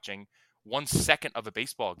ever watching 1 second of a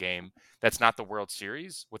baseball game that's not the World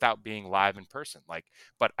Series without being live in person. Like,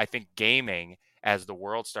 but I think gaming as the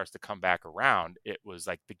world starts to come back around, it was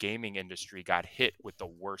like the gaming industry got hit with the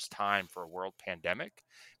worst time for a world pandemic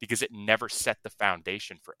because it never set the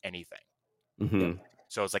foundation for anything. Mm-hmm.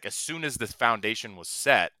 So it's like as soon as the foundation was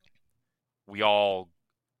set, we all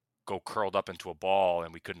go curled up into a ball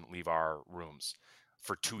and we couldn't leave our rooms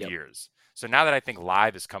for 2 years. So now that I think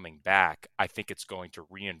live is coming back, I think it's going to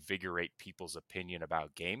reinvigorate people's opinion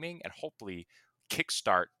about gaming and hopefully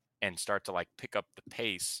kickstart and start to like pick up the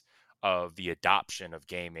pace of the adoption of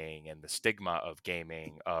gaming and the stigma of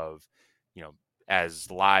gaming of, you know, as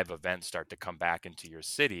live events start to come back into your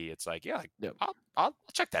city. It's like, yeah, like, I'll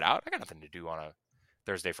check that out. I got nothing to do on a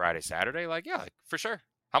Thursday, Friday, Saturday. Like, yeah, like, for sure.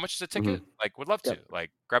 How much is a ticket? Like, would love to. Like,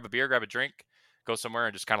 grab a beer, grab a drink, go somewhere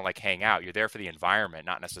and just kind of like hang out. You're there for the environment,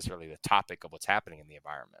 not necessarily the topic of what's happening in the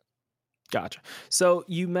environment. Gotcha. So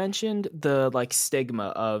you mentioned the like stigma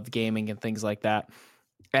of gaming and things like that.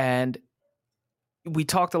 And we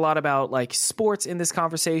talked a lot about like sports in this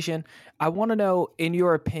conversation. I want to know, in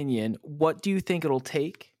your opinion, what do you think it'll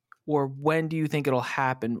take, or when do you think it'll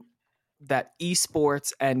happen that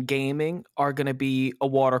esports and gaming are going to be a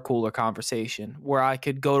water cooler conversation where I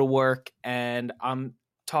could go to work and I'm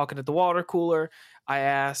talking at the water cooler. I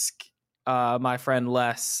ask my friend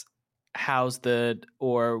Les,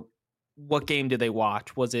 or what game did they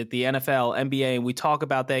watch? Was it the NFL, NBA? And we talk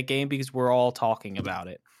about that game because we're all talking about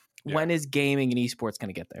it. Yeah. When is gaming and esports going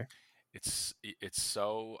to get there? It's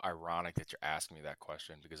so ironic that you're asking me that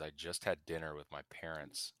question because I just had dinner with my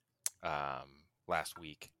parents last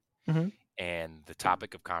week. Mm-hmm. And the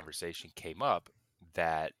topic of conversation came up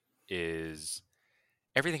that is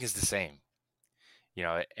everything is the same, you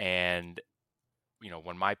know, and, you know,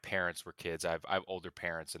 when my parents were kids, I have older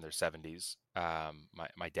parents in their 70s.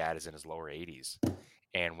 My dad is in his lower 80s.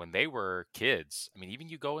 And when they were kids, I mean, even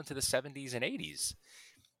you go into the 70s and 80s,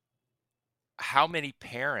 how many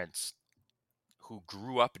parents who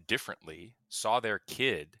grew up differently saw their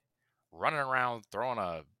kid running around throwing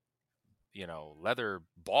a, you know, leather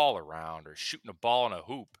ball around or shooting a ball in a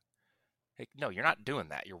hoop? Hey, no, you're not doing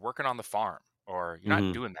that. You're working on the farm, or you're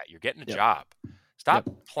not doing that. You're getting a job. Stop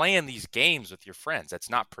playing these games with your friends. That's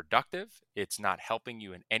not productive. It's not helping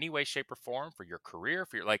you in any way, shape, or form for your career,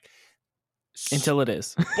 for your like until it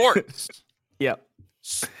is. Sports. Yep.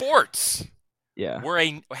 Sports. Yeah.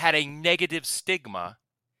 Had a negative stigma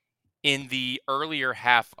in the earlier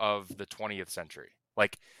half of the 20th century.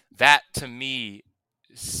 Like that to me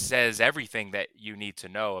says everything that you need to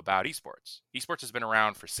know about esports. Esports has been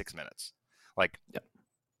around for 6 minutes. Like,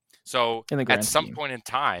 so at some point in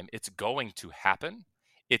time, it's going to happen.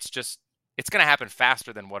 It's going to happen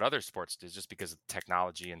faster than what other sports do just because of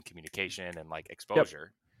technology and communication and like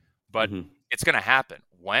exposure. But it's going to happen.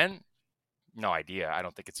 When? No idea. I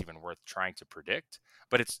don't think it's even worth trying to predict,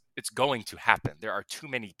 but it's going to happen. There are too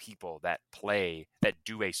many people that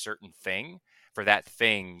do a certain thing for that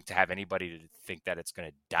thing to have anybody to think that it's going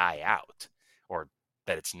to die out or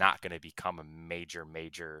that it's not going to become a major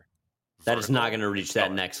that it's not going to reach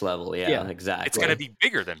that next level. Yeah, exactly. It's going to be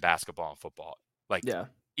bigger than basketball and football. Like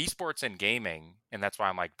esports and gaming, and that's why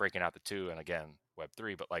I'm like breaking out the two and again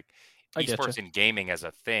Web3, but like esports and gaming as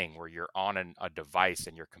a thing where you're on a device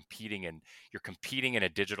and you're competing in a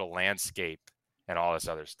digital landscape and all this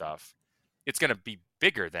other stuff. It's going to be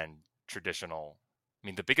bigger than traditional. I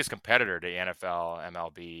mean, the biggest competitor to NFL,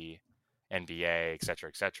 MLB, NBA, et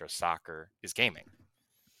cetera, soccer is gaming.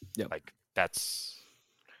 Yeah, like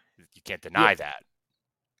you can't deny that.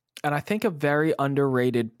 And I think a very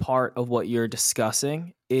underrated part of what you're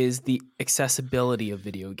discussing is the accessibility of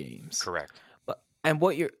video games. Correct.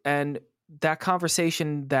 And that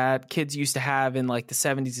conversation that kids used to have in like the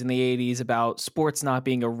 70s and the 80s about sports not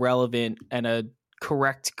being a relevant and a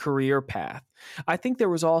correct career path. I think there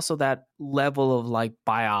was also that level of like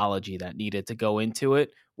biology that needed to go into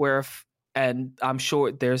it and I'm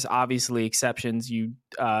sure there's obviously exceptions. You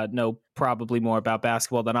know probably more about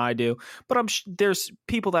basketball than I do, but there's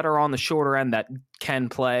people that are on the shorter end that can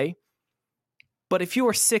play. But if you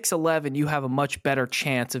are 6'11", you have a much better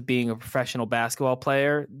chance of being a professional basketball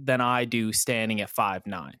player than I do standing at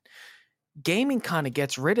 5'9". Gaming kind of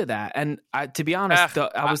gets rid of that. And to be honest, from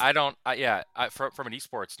an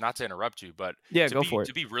esports, not to interrupt you, but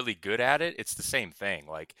to be really good at it, it's the same thing.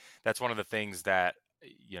 Like that's one of the things that,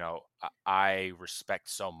 you know, I respect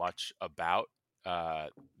so much about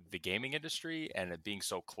the gaming industry and it being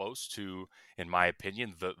so close to, in my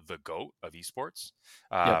opinion, the GOAT of esports,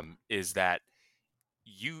 is that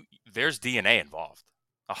there's DNA involved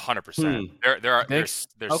 100%.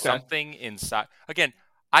 There's something inside. Again,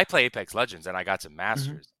 I play Apex Legends and I got some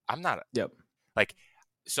masters. I'm not like,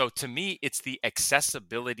 so to me, it's the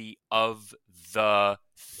accessibility of the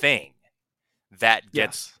thing that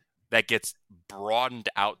gets broadened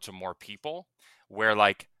out to more people. Where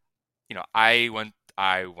like, you know, I went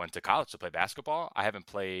to college to play basketball. I haven't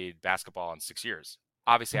played basketball in 6 years.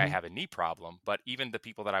 Obviously, I have a knee problem, but even the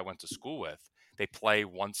people that I went to school with, they play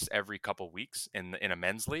once every couple weeks in a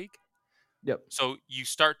men's league. Yep. So you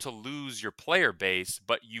start to lose your player base,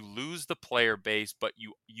 but you lose the player base, but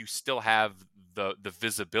you still have the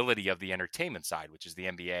visibility of the entertainment side, which is the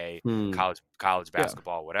NBA, college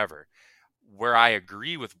basketball, whatever. Where I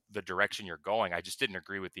agree with the direction you're going, I just didn't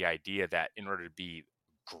agree with the idea that in order to be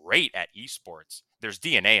great at esports, there's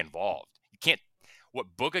DNA involved. You can't.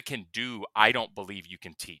 What Bugha can do, I don't believe you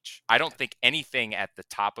can teach. I don't think anything at the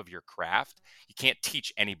top of your craft, you can't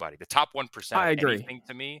teach anybody. The top 1% I agree. Anything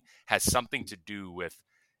to me has something to do with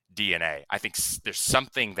DNA. I think there's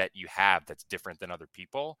something that you have that's different than other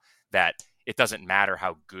people, that it doesn't matter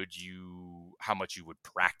how much you would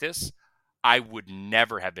practice. I would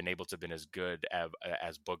never have been able to have been as good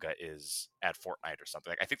as Bugha is at Fortnite or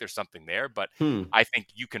something. Like, I think there's something there, but I think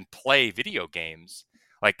you can play video games.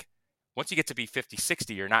 Like, once you get to be 50,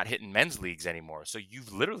 60, you're not hitting men's leagues anymore. So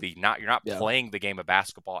you've literally you're not playing the game of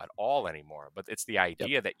basketball at all anymore. But it's the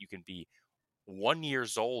idea that you can be 1 year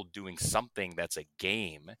old doing something that's a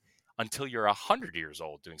game until you're 100 years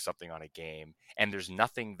old doing something on a game. And there's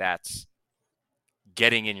nothing that's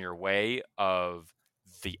getting in your way of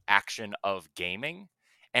the action of gaming.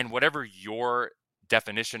 And whatever your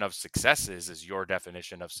definition of success is your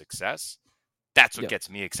definition of success. That's what gets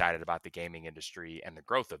me excited about the gaming industry and the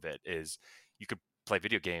growth of it. Is you could play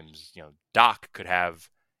video games. You know, Doc could have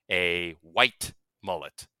a white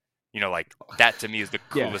mullet. You know, like that to me is the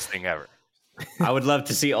coolest thing ever. I would love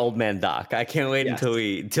to see Old Man Doc. I can't wait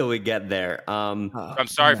until we get there. I'm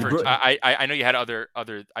sorry for I know you had other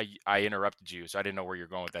I interrupted you, so I didn't know where you're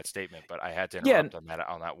going with that statement, but I had to interrupt on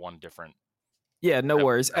that one different. Yeah, no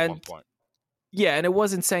worries. At one point. Yeah, and it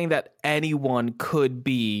wasn't saying that anyone could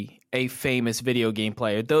be a famous video game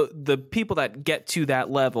player. The people that get to that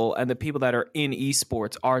level and the people that are in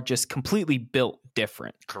esports are just completely built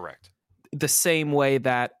different. Correct. The same way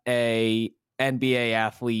that a NBA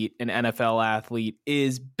athlete, an NFL athlete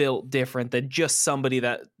is built different than just somebody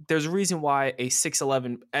that there's a reason why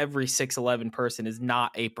every 6'11" person is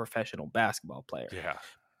not a professional basketball player. Yeah.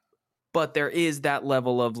 But there is that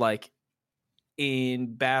level of like,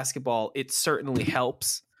 in basketball, it certainly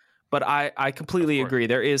helps, but I completely agree.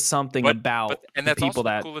 There is something about and that's people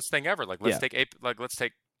also the coolest thing ever. Like let's take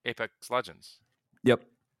Apex Legends. Yep.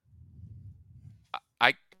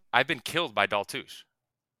 I've been killed by Daltouche.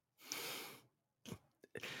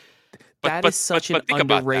 That is such an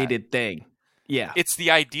underrated thing. Yeah, it's the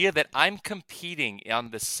idea that I'm competing on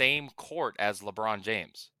the same court as LeBron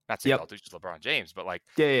James. Not saying Daltouche is LeBron James, but like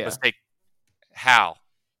let's take Hal.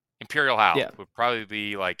 Imperial Hal would probably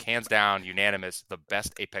be like hands down, unanimous, the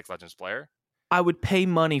best Apex Legends player. I would pay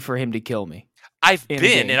money for him to kill me. I've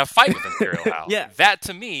been in a fight with Imperial Hal. That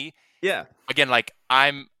to me, again, like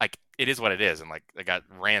I'm like it is what it is, and like I got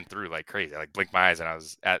ran through like crazy. I like blinked my eyes and I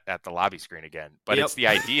was at the lobby screen again. But it's the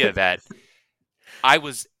idea that I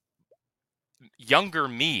was younger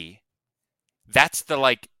me. That's the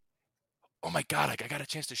like, oh my god, like I got a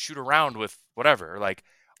chance to shoot around with whatever, or like.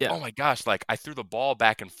 Oh my gosh, like I threw the ball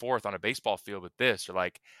back and forth on a baseball field with this, or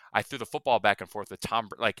like I threw the football back and forth with Tom.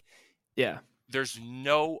 Like, there's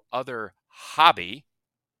no other hobby.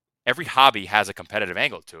 Every hobby has a competitive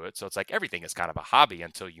angle to it. So it's like everything is kind of a hobby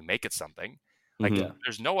until you make it something. Like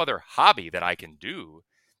there's no other hobby that I can do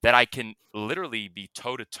that I can literally be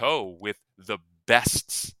toe to toe with the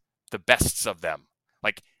bests of them.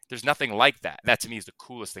 Like there's nothing like that. That to me is the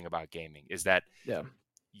coolest thing about gaming is that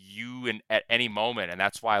you at any moment, and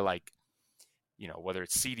that's why like, you know, whether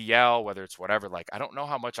it's CDL, whether it's whatever, like I don't know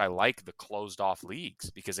how much I like the closed off leagues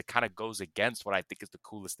because it kind of goes against what I think is the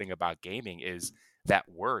coolest thing about gaming is that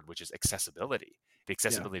word, which is accessibility. The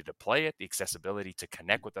accessibility to play it, the accessibility to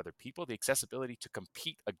connect with other people, the accessibility to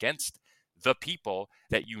compete against the people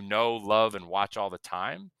that you know, love, and watch all the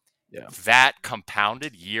time. That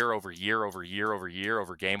compounded year over year over year over year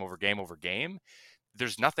over game over game over game.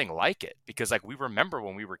 There's nothing like it because like we remember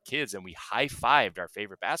when we were kids and we high-fived our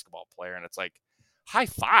favorite basketball player and it's like high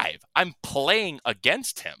five, I'm playing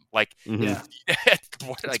against him. Like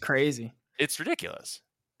it's crazy. It's ridiculous.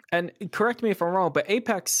 And correct me if I'm wrong, but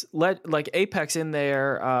Apex in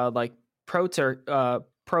their like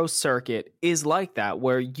pro circuit is like that,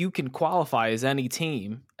 where you can qualify as any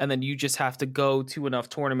team, and then you just have to go to enough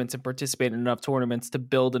tournaments and participate in enough tournaments to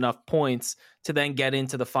build enough points to then get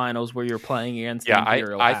into the finals where you're playing against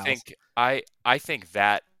Imperial House. I think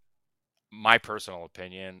that my personal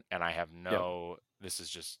opinion, and I have this is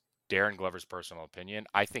just Darren Glover's personal opinion,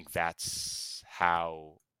 I think that's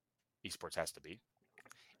how esports has to be.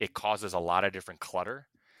 It causes a lot of different clutter,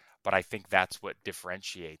 but I think that's what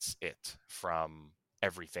differentiates it from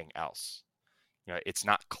everything else. It's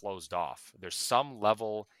not closed off. There's some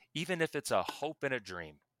level, even if it's a hope and a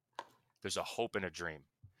dream, there's a hope and a dream.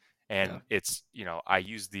 And it's, I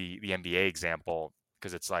use the NBA example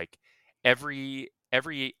because it's like every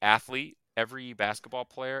athlete, every basketball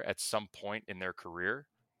player at some point in their career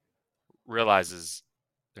realizes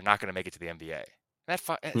they're not going to make it to the NBA.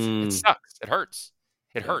 It sucks. It hurts.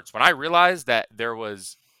 It hurts. When I realized that there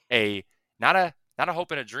was not a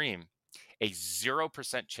hope and a dream, a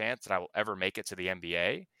 0% chance that I will ever make it to the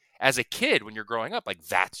NBA. As a kid, when you're growing up, like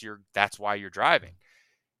that's why you're driving.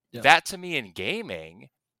 Yeah. That to me in gaming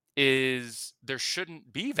is there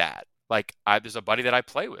shouldn't be that. Like there's a buddy that I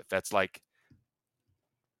play with that's like,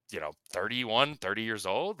 30 years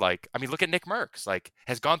old. Like, I mean, look at Nick Merckx, like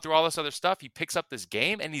has gone through all this other stuff. He picks up this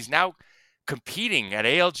game and he's now competing at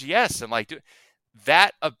ALGS and like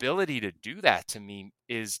that ability to do that to me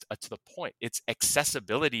is to the point. It's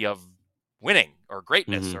accessibility of winning or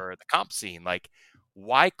greatness or the comp scene. Like,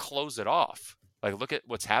 why close it off? Like, look at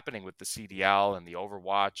what's happening with the CDL and the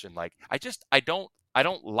Overwatch. And like, I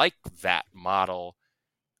don't like that model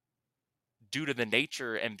due to the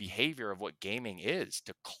nature and behavior of what gaming is,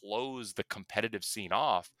 to close the competitive scene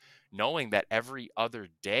off, knowing that every other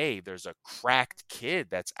day there's a cracked kid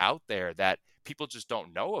that's out there that people just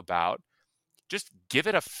don't know about. Just give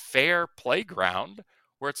it a fair playground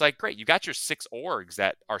where it's like, great, you got your 6 orgs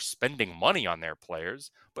that are spending money on their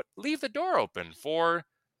players, but leave the door open for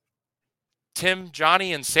Tim,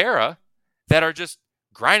 Johnny, and Sarah that are just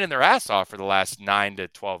grinding their ass off for the last 9 to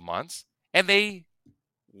 12 months, and they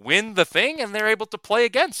win the thing, and they're able to play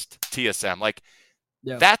against TSM. Like,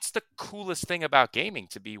 that's the coolest thing about gaming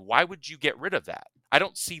to be. Why would you get rid of that? I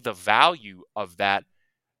don't see the value of that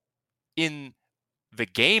in the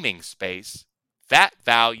gaming space. That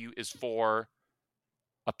value is for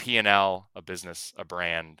a P&L, a business, a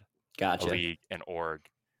brand, a league, an org.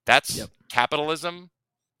 That's capitalism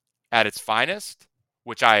at its finest,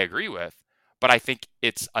 which I agree with. But I think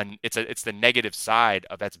it's the negative side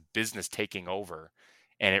of that's business taking over,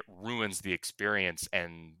 and it ruins the experience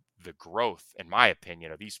and the growth, in my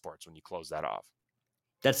opinion, of esports when you close that off.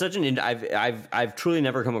 That's such an I've truly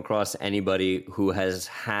never come across anybody who has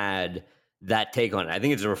had that take on it. I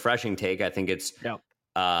think it's a refreshing take. I think it's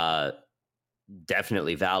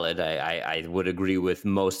definitely valid. I would agree with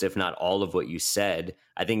most, if not all, of what you said.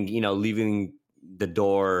 I think, leaving the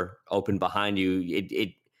door open behind you,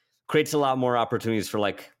 it creates a lot more opportunities for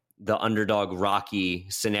like the underdog Rocky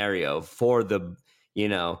scenario for the,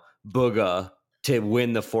 Bugha to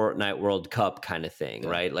win the Fortnite World Cup kind of thing,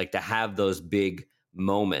 right? Like to have those big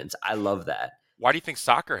moments. I love that. Why do you think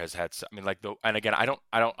soccer has had? I mean, and again, I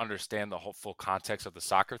don't understand the whole full context of the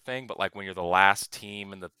soccer thing, but like when you're the last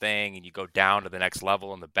team in the thing and you go down to the next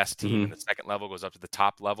level and the best team in the second level goes up to the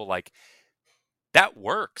top level, like that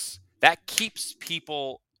works. That keeps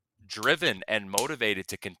people driven and motivated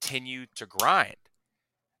to continue to grind.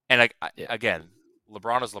 And again,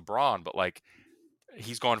 LeBron is LeBron, but like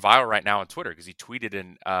he's going viral right now on Twitter because he tweeted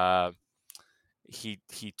he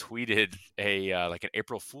tweeted like an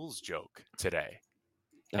April Fool's joke today,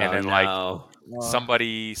 and then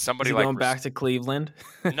somebody like going back to Cleveland.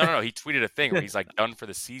 No, he tweeted a thing where he's like done for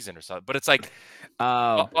the season or something. But it's like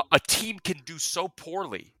a team can do so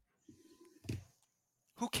poorly.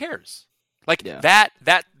 Who cares? Like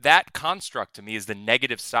that construct to me is the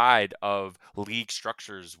negative side of league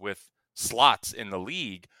structures with slots in the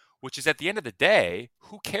league, which is at the end of the day,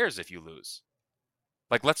 who cares if you lose?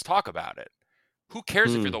 Like, let's talk about it. Who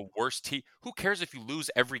cares if you're the worst team? Who cares if you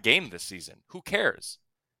lose every game this season? Who cares?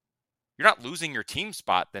 You're not losing your team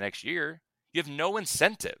spot the next year. You have no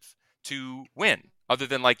incentive to win other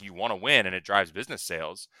than like you want to win and it drives business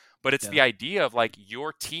sales. But it's the idea of like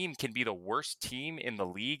your team can be the worst team in the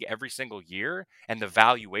league every single year and the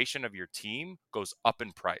valuation of your team goes up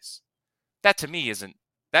in price. That to me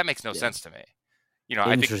that makes no sense to me.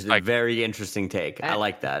 I think it's like, very interesting take. I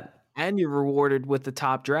like that. And you're rewarded with the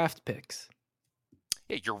top draft picks.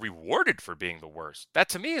 Yeah, you're rewarded for being the worst. That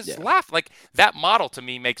to me is laugh. Like that model to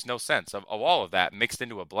me makes no sense. Of all of that mixed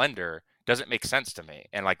into a blender doesn't make sense to me.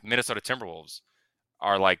 And like Minnesota Timberwolves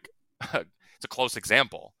are like, it's a close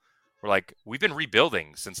example. We're like, we've been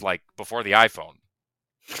rebuilding since like before the iPhone,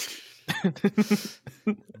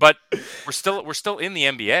 but we're still in the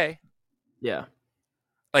NBA. Yeah.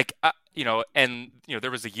 Like,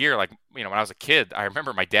 there was a year like, when I was a kid, I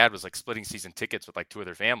remember my dad was like splitting season tickets with like 2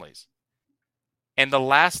 other families. And the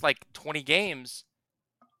last like 20 games,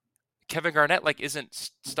 Kevin Garnett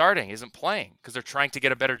isn't starting, isn't playing because they're trying to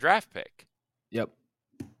get a better draft pick. Yep.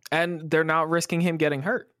 And they're not risking him getting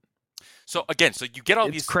hurt. So again, you get all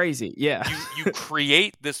it's these crazy. Yeah. You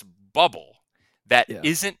create this bubble that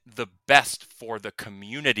isn't the best for the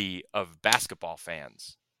community of basketball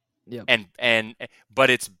fans. Yep. But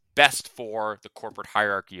it's best for the corporate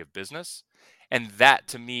hierarchy of business. And that,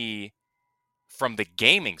 to me, from the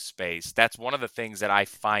gaming space, that's one of the things that I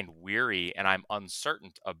find weary, and I'm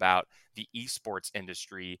uncertain about the esports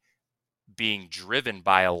industry being driven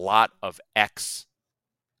by a lot of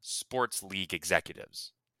ex-sports league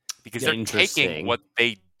executives. Because they're taking what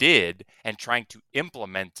they did and trying to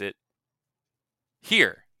implement it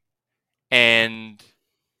here. And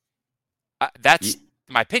that's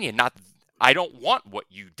my opinion. I don't want what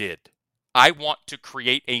you did. I want to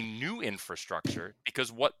create a new infrastructure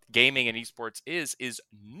because what gaming and esports is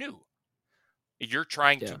new. You're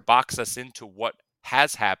trying to box us into what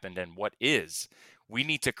has happened and what is. We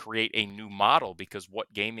need to create a new model because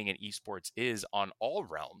what gaming and esports is on all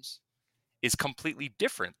realms is completely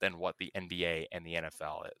different than what the NBA and the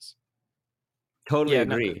NFL is. Totally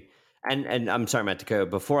agree. And I'm sorry, Matt, to go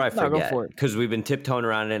before I forget, because we've been tiptoeing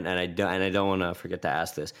around it, and I don't want to forget to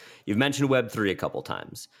ask this. You've mentioned Web3 a couple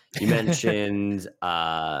times. You mentioned,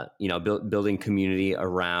 building community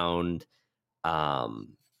around,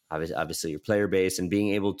 obviously your player base and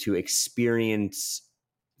being able to experience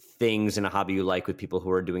things in a hobby you like with people who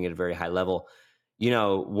are doing it at a very high level.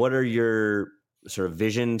 What are your sort of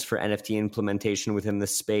visions for NFT implementation within the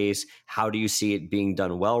space? How do you see it being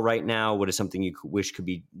done well right now? What is something you wish could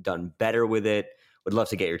be done better with it? Would love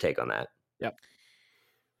to get your take on that. Yep.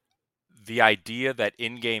 The idea that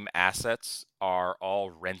in-game assets are all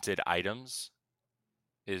rented items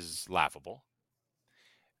is laughable.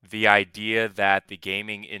 The idea that the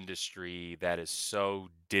gaming industry that is so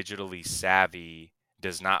digitally savvy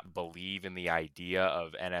does not believe in the idea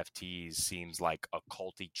of NFTs seems like a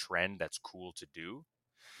culty trend that's cool to do.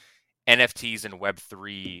 NFTs and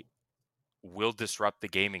Web3 will disrupt the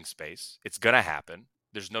gaming space. It's going to happen.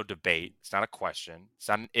 There's no debate. It's not a question. It's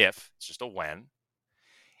not an if. It's just a when.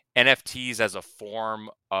 NFTs as a form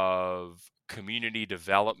of community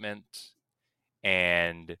development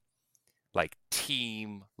and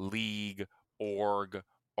team, league, org,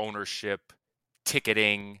 ownership,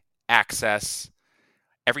 ticketing, access,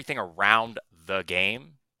 everything around the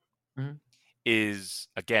game is,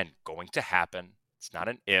 again, going to happen. It's not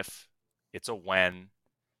an if, it's a when.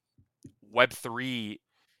 Web3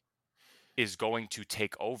 is going to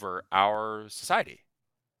take over our society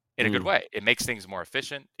in a good way. It makes things more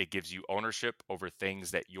efficient. It gives you ownership over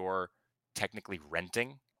things that you're technically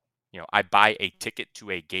renting. I buy a ticket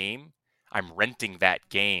to a game. I'm renting that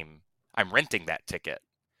game. I'm renting that ticket.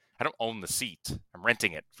 I don't own the seat. I'm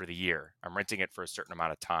renting it for the year. I'm renting it for a certain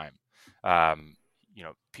amount of time.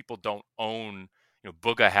 People don't own,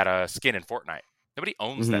 Bugha had a skin in Fortnite. Nobody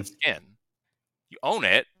owns that skin. You own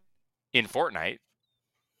it in Fortnite,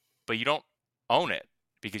 but you don't own it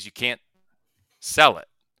because you can't sell it.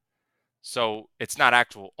 So it's not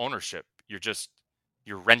actual ownership.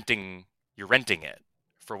 You're renting it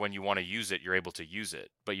for when you want to use it, you're able to use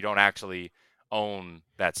it, but you don't actually own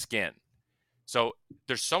that skin. So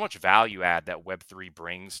there's so much value add that Web3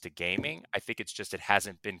 brings to gaming. I think it's just it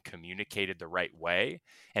hasn't been communicated the right way.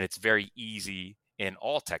 And it's very easy in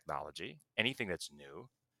all technology, anything that's new,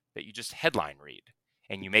 that you just headline read.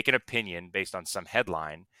 And you make an opinion based on some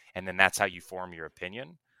headline, and then that's how you form your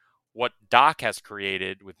opinion. What Doc has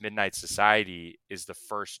created with Midnight Society is the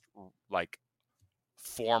first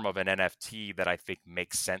form of an NFT that I think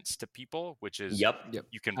makes sense to people, which is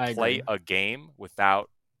you can play a game without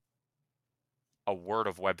a word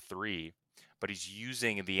of Web3, but he's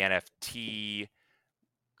using the NFT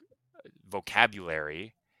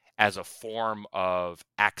vocabulary as a form of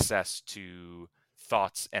access to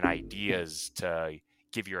thoughts and ideas to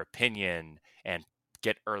give your opinion and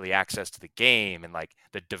get early access to the game and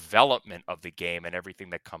the development of the game and everything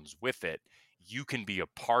that comes with it. You can be a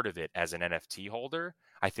part of it as an NFT holder,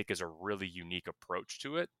 I think is a really unique approach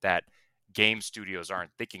to it that game studios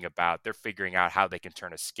aren't thinking about. They're figuring out how they can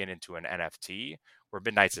turn a skin into an NFT, where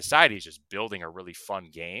Midnight Society is just building a really fun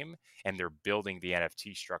game, and they're building the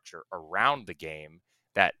NFT structure around the game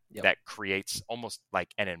that creates almost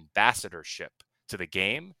like an ambassadorship to the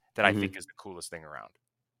game that I think is the coolest thing around.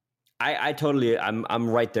 I totally, I'm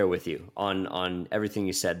right there with you on everything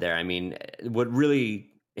you said there. I mean, what really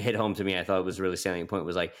hit home to me, I thought was a really salient point,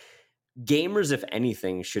 was gamers, if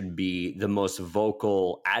anything, should be the most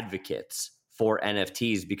vocal advocates for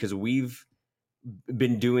NFTs because we've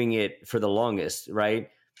been doing it for the longest, right?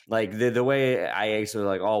 Like the way I actually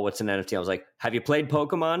like, oh, what's an NFT? I was like, have you played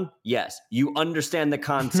Pokemon? Yes. You understand the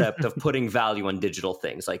concept of putting value on digital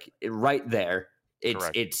things. Like right there,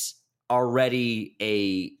 it's already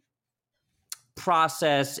a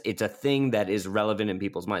process. It's a thing that is relevant in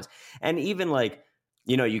people's minds. And even like,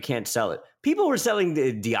 you can't sell it. People were selling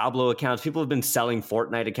the Diablo accounts. People have been selling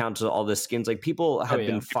Fortnite accounts with all the skins. Like people have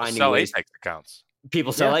been finding ways. Apex accounts.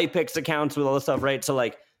 People sell Apex accounts with all this stuff, right? So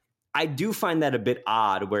like, I do find that a bit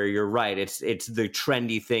odd where you're right. It's the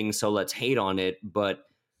trendy thing, so let's hate on it. But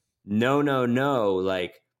no.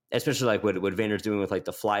 Like, especially like what Vayner's doing with like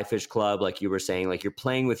the Fly Fish Club, like you were saying, like you're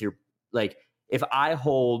playing with your, like if I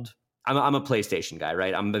hold, I'm a PlayStation guy,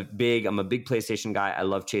 right? I'm a big PlayStation guy. I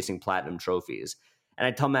love chasing platinum trophies. And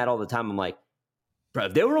I tell Matt all the time, I'm like, bro,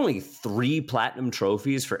 if there were only 3 platinum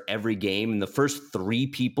trophies for every game and the first 3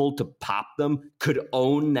 people to pop them could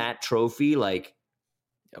own that trophy, like,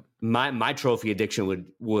 my trophy addiction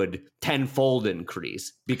would tenfold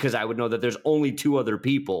increase because I would know that there's only 2 other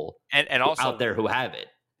people and also out there who have it.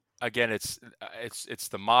 Again, it's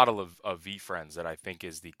the model of VeeFriends that I think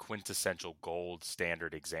is the quintessential gold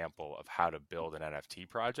standard example of how to build an NFT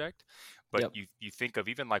project. But you think of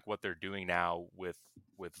even like what they're doing now with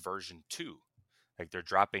version 2, like they're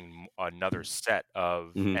dropping another set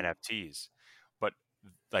of NFTs, but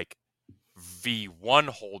like V1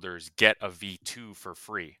 holders get a V2 for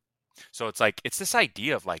free. So it's like, it's this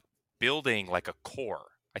idea of like building like a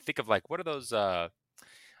core. I think of like, what are those, I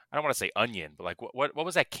don't want to say onion, but like what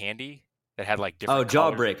was that candy that had like different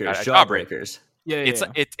Jawbreakers. Yeah.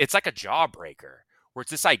 It's like a jawbreaker where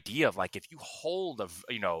it's this idea of like, if you hold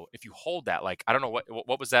that, like, I don't know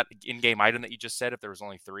what was that in-game item that you just said, if there was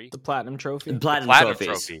only 3? The platinum trophy. Platinum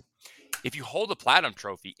trophy. If you hold a platinum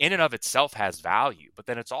trophy, in and of itself has value, but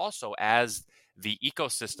then it's also as the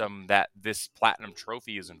ecosystem that this platinum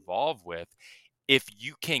trophy is involved with, if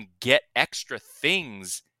you can get extra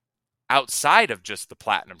things outside of just the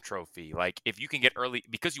platinum trophy, like if you can get early,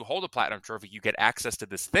 because you hold a platinum trophy, you get access to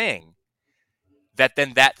this thing, that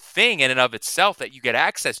then that thing in and of itself that you get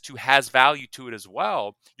access to has value to it as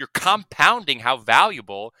well. You're compounding how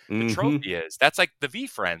valuable the trophy is. That's like the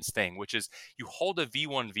VeeFriends thing, which is you hold a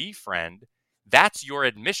V1 VeeFriend, that's your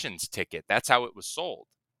admissions ticket. That's how it was sold.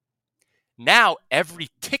 Now every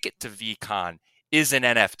ticket to VeeCon is an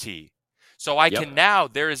NFT. So I can now,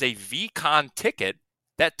 there is a VeeCon ticket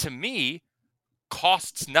that to me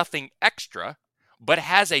costs nothing extra, but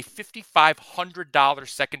has a $5,500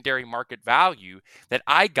 secondary market value that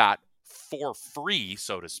I got for free,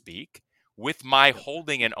 so to speak, with my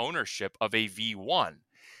holding and ownership of a V1.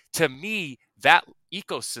 To me, that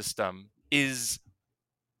ecosystem is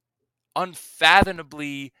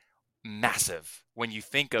unfathomably massive when you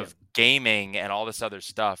think of gaming and all this other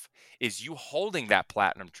stuff. Is you holding that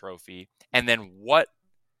platinum trophy, and then what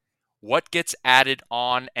gets added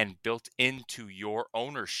on and built into your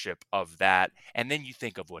ownership of that. And then you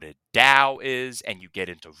think of what a DAO is, and you get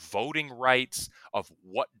into voting rights of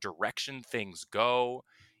what direction things go.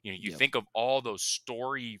 You think of all those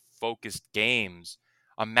story-focused games.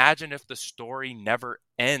 Imagine if the story never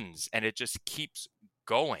ends and it just keeps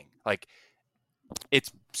going. Like,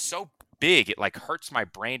 it's so big, it like hurts my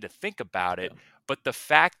brain to think about it. But the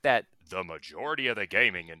fact that the majority of the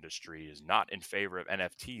gaming industry is not in favor of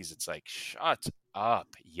NFTs, it's like, shut up.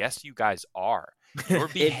 Yes, you guys are. Your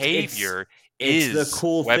behavior is the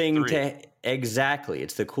cool Web3. thing exactly.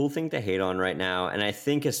 It's the cool thing to hate on right now. And I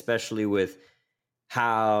think especially with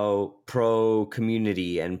how pro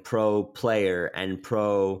community and pro player and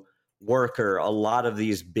pro worker, a lot of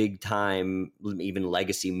these big time, even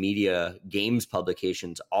legacy media games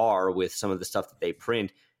publications are with some of the stuff that they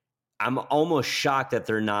print. I'm almost shocked that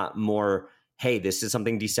they're not more, hey, this is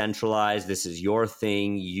something decentralized. This is your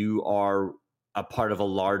thing. You are a part of a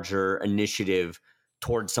larger initiative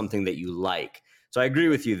towards something that you like. So I agree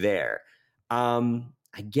with you there.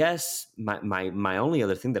 I guess my only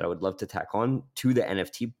other thing that I would love to tack on to the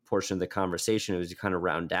NFT portion of the conversation as you kind of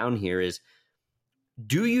round down here is,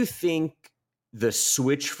 do you think the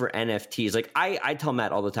switch for NFTs, like I tell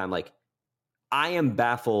Matt all the time, like I am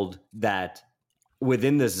baffled that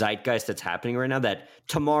within the zeitgeist that's happening right now, that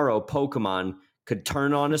tomorrow Pokemon could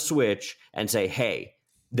turn on a switch and say, hey,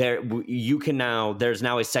 there's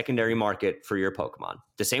now a secondary market for your Pokemon.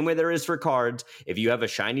 The same way there is for cards. If you have a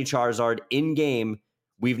shiny Charizard in game,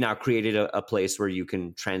 we've now created a place where you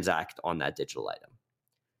can transact on that digital item.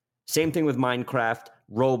 Same thing with Minecraft,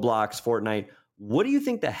 Roblox, Fortnite. What do you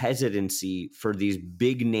think the hesitancy for these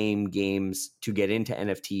big name games to get into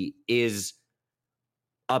NFT is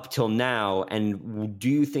up till now? And do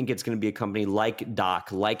you think it's going to be a company like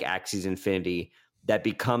Doc, like Axie Infinity, that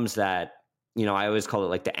becomes that I always call it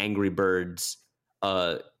like the Angry Birds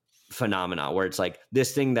phenomena, where it's like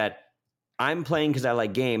this thing that I'm playing because I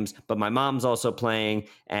like games, but my mom's also playing,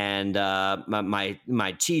 and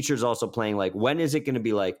my teacher's also playing. Like, when is it going to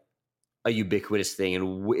be like a ubiquitous thing,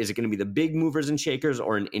 and is it going to be the big movers and shakers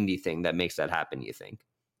or an indie thing that makes that happen, you think?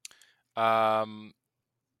 I'd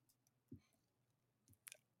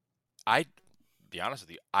be honest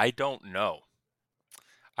with you, I don't know.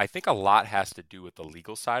 I think a lot has to do with the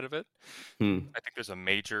legal side of it. I think there's a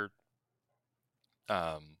major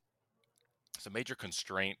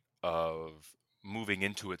constraint of moving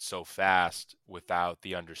into it so fast without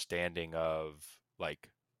the understanding of like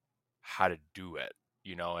how to do it,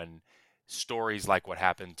 and stories like what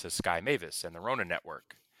happened to Sky Mavis and the Rona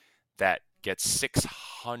Network that gets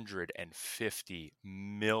 $650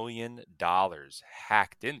 million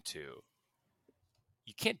hacked into.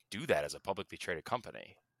 You can't do that as a publicly traded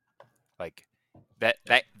company. Like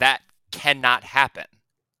that cannot happen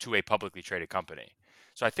to a publicly traded company.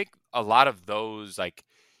 So I think a lot of those, like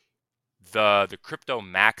the crypto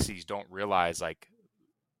maxis, don't realize like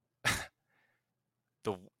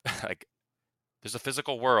there's a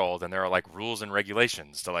physical world and there are like rules and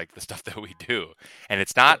regulations to like the stuff that we do, and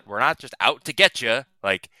we're not just out to get you.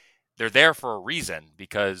 Like, they're there for a reason,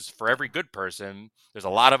 because for every good person, there's a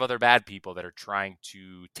lot of other bad people that are trying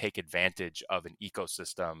to take advantage of an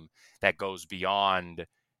ecosystem that goes beyond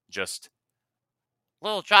just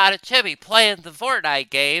Little John and Timmy playing the Fortnite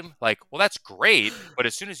game. Like, well, that's great, but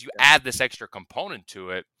as soon as you add this extra component to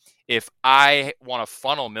it, if I want to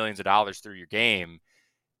funnel millions of dollars through your game,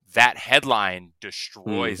 that headline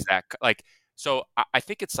destroys that. Like, so I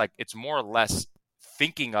think it's like, it's more or less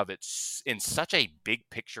thinking of it in such a big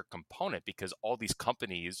picture component, because all these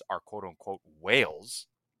companies are quote unquote whales,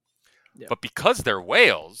 but because they're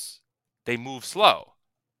whales, they move slow.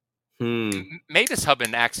 Mavis Hub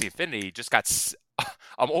and Axie Infinity just got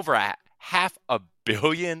over $500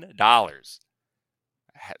 million.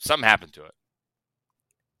 Something happened to it.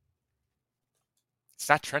 It's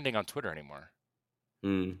not trending on Twitter anymore.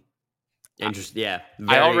 Interesting. Yeah.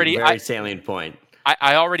 Very salient point.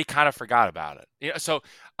 I already kind of forgot about it. So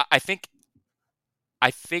I think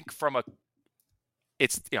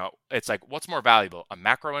it's like, what's more valuable, a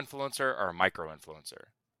macro influencer or a micro influencer?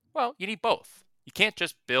 Well, you need both. You can't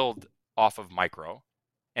just build off of micro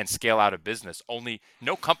and scale out a business.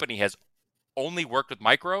 No company has only worked with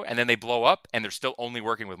micro and then they blow up and they're still only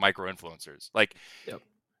working with micro influencers. Like,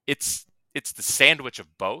 it's the sandwich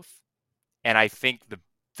of both. And I think the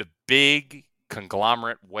big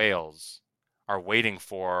conglomerate whales are waiting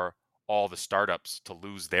for all the startups to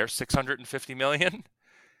lose their $650 million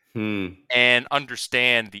and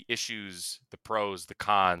understand the issues, the pros, the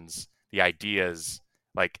cons, the ideas.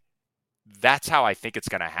 Like, that's how I think it's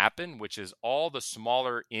going to happen, which is all the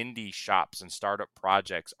smaller indie shops and startup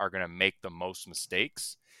projects are going to make the most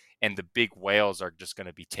mistakes, and the big whales are just going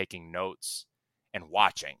to be taking notes and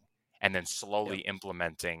watching and then slowly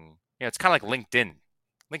implementing. It's kind of like LinkedIn.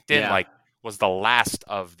 LinkedIn was the last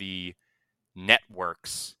of the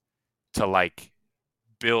networks to like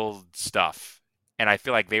build stuff, and I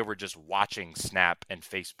feel like they were just watching Snap and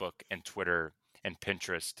Facebook and Twitter and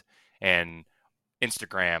Pinterest and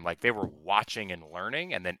Instagram. Like, they were watching and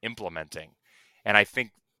learning and then implementing. And I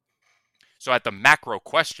think so at the macro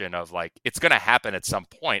question of like, it's going to happen at some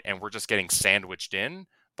point and we're just getting sandwiched in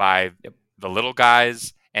by the little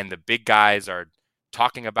guys, and the big guys are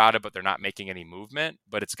talking about it but they're not making any movement.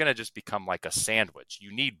 But it's going to just become like a sandwich.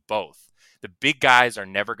 You need both. The big guys are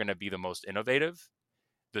never going to be the most innovative.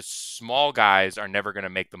 The small guys are never going to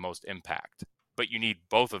make the most impact. But you need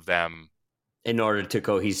both of them in order to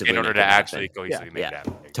cohesively make it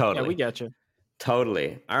happen. Totally. Yeah, we got you.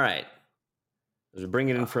 Totally. All right. As we bring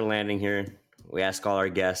it in for landing here, we ask all our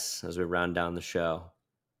guests as we round down the show.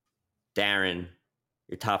 Darren,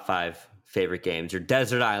 your top 5 favorite games, your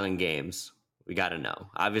desert island games. We got to know.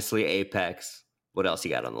 Obviously, Apex. What else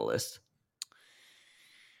you got on the list?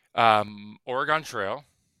 Oregon Trail.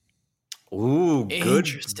 Ooh,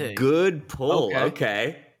 good pull.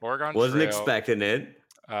 Okay. Oregon Wasn't Trail. Expecting it.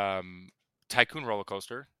 Tycoon Roller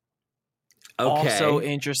Coaster. Okay. Also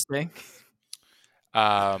interesting.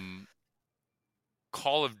 Call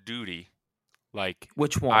of Duty. Like,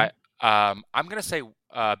 which one? I'm gonna say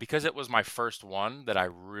because it was my first one that I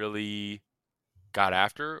really got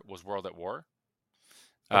after was World at War.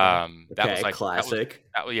 That was like classic.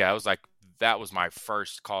 That was my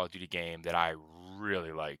first Call of Duty game that I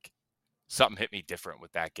really like. Something hit me different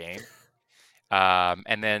with that game.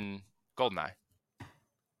 And then GoldenEye.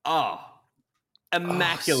 Oh,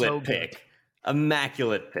 immaculate pick.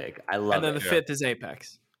 Immaculate pick. I love it. And then the 5th is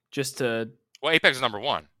Apex. Just to Well, Apex is number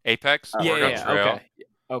 1. Apex, Oregon yeah, Trail, okay.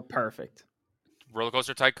 Oh, perfect. Roller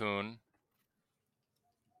Coaster Tycoon,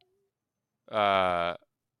 World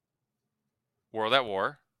at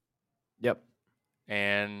War, Yep.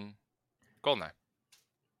 and GoldenEye.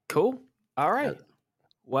 Cool. All right.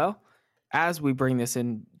 Well, as we bring this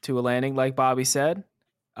into a landing, like Bobby said,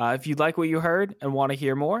 if you like what you heard and want to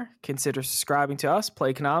hear more, consider subscribing to us,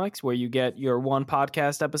 Playconomics, where you get your one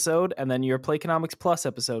podcast episode and then your Playconomics Plus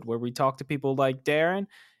episode, where we talk to people like Darren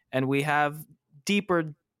and we have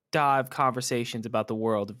deeper dive conversations about the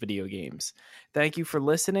world of video games. Thank you for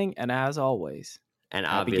listening, and as always, and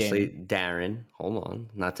obviously, Darren, hold on,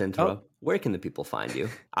 not to interrupt. Where can the people find you?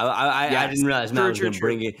 I didn't realize Matt was going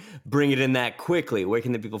to bring it in that quickly. Where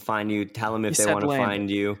can the people find you? Tell them if they want to find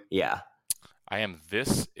you. Yeah. I am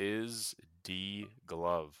This Is D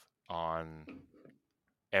Glove on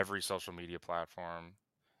every social media platform.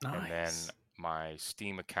 Nice. And then my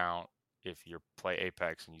Steam account, if you play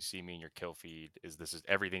Apex and you see me in your kill feed,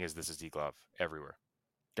 everything is This Is D Glove everywhere.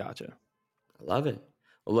 Gotcha. I love it.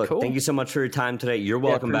 Well, look, thank you so much for your time today. You're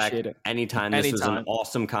welcome back anytime. This was an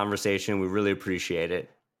awesome conversation. We really appreciate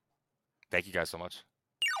it. Thank you guys so much.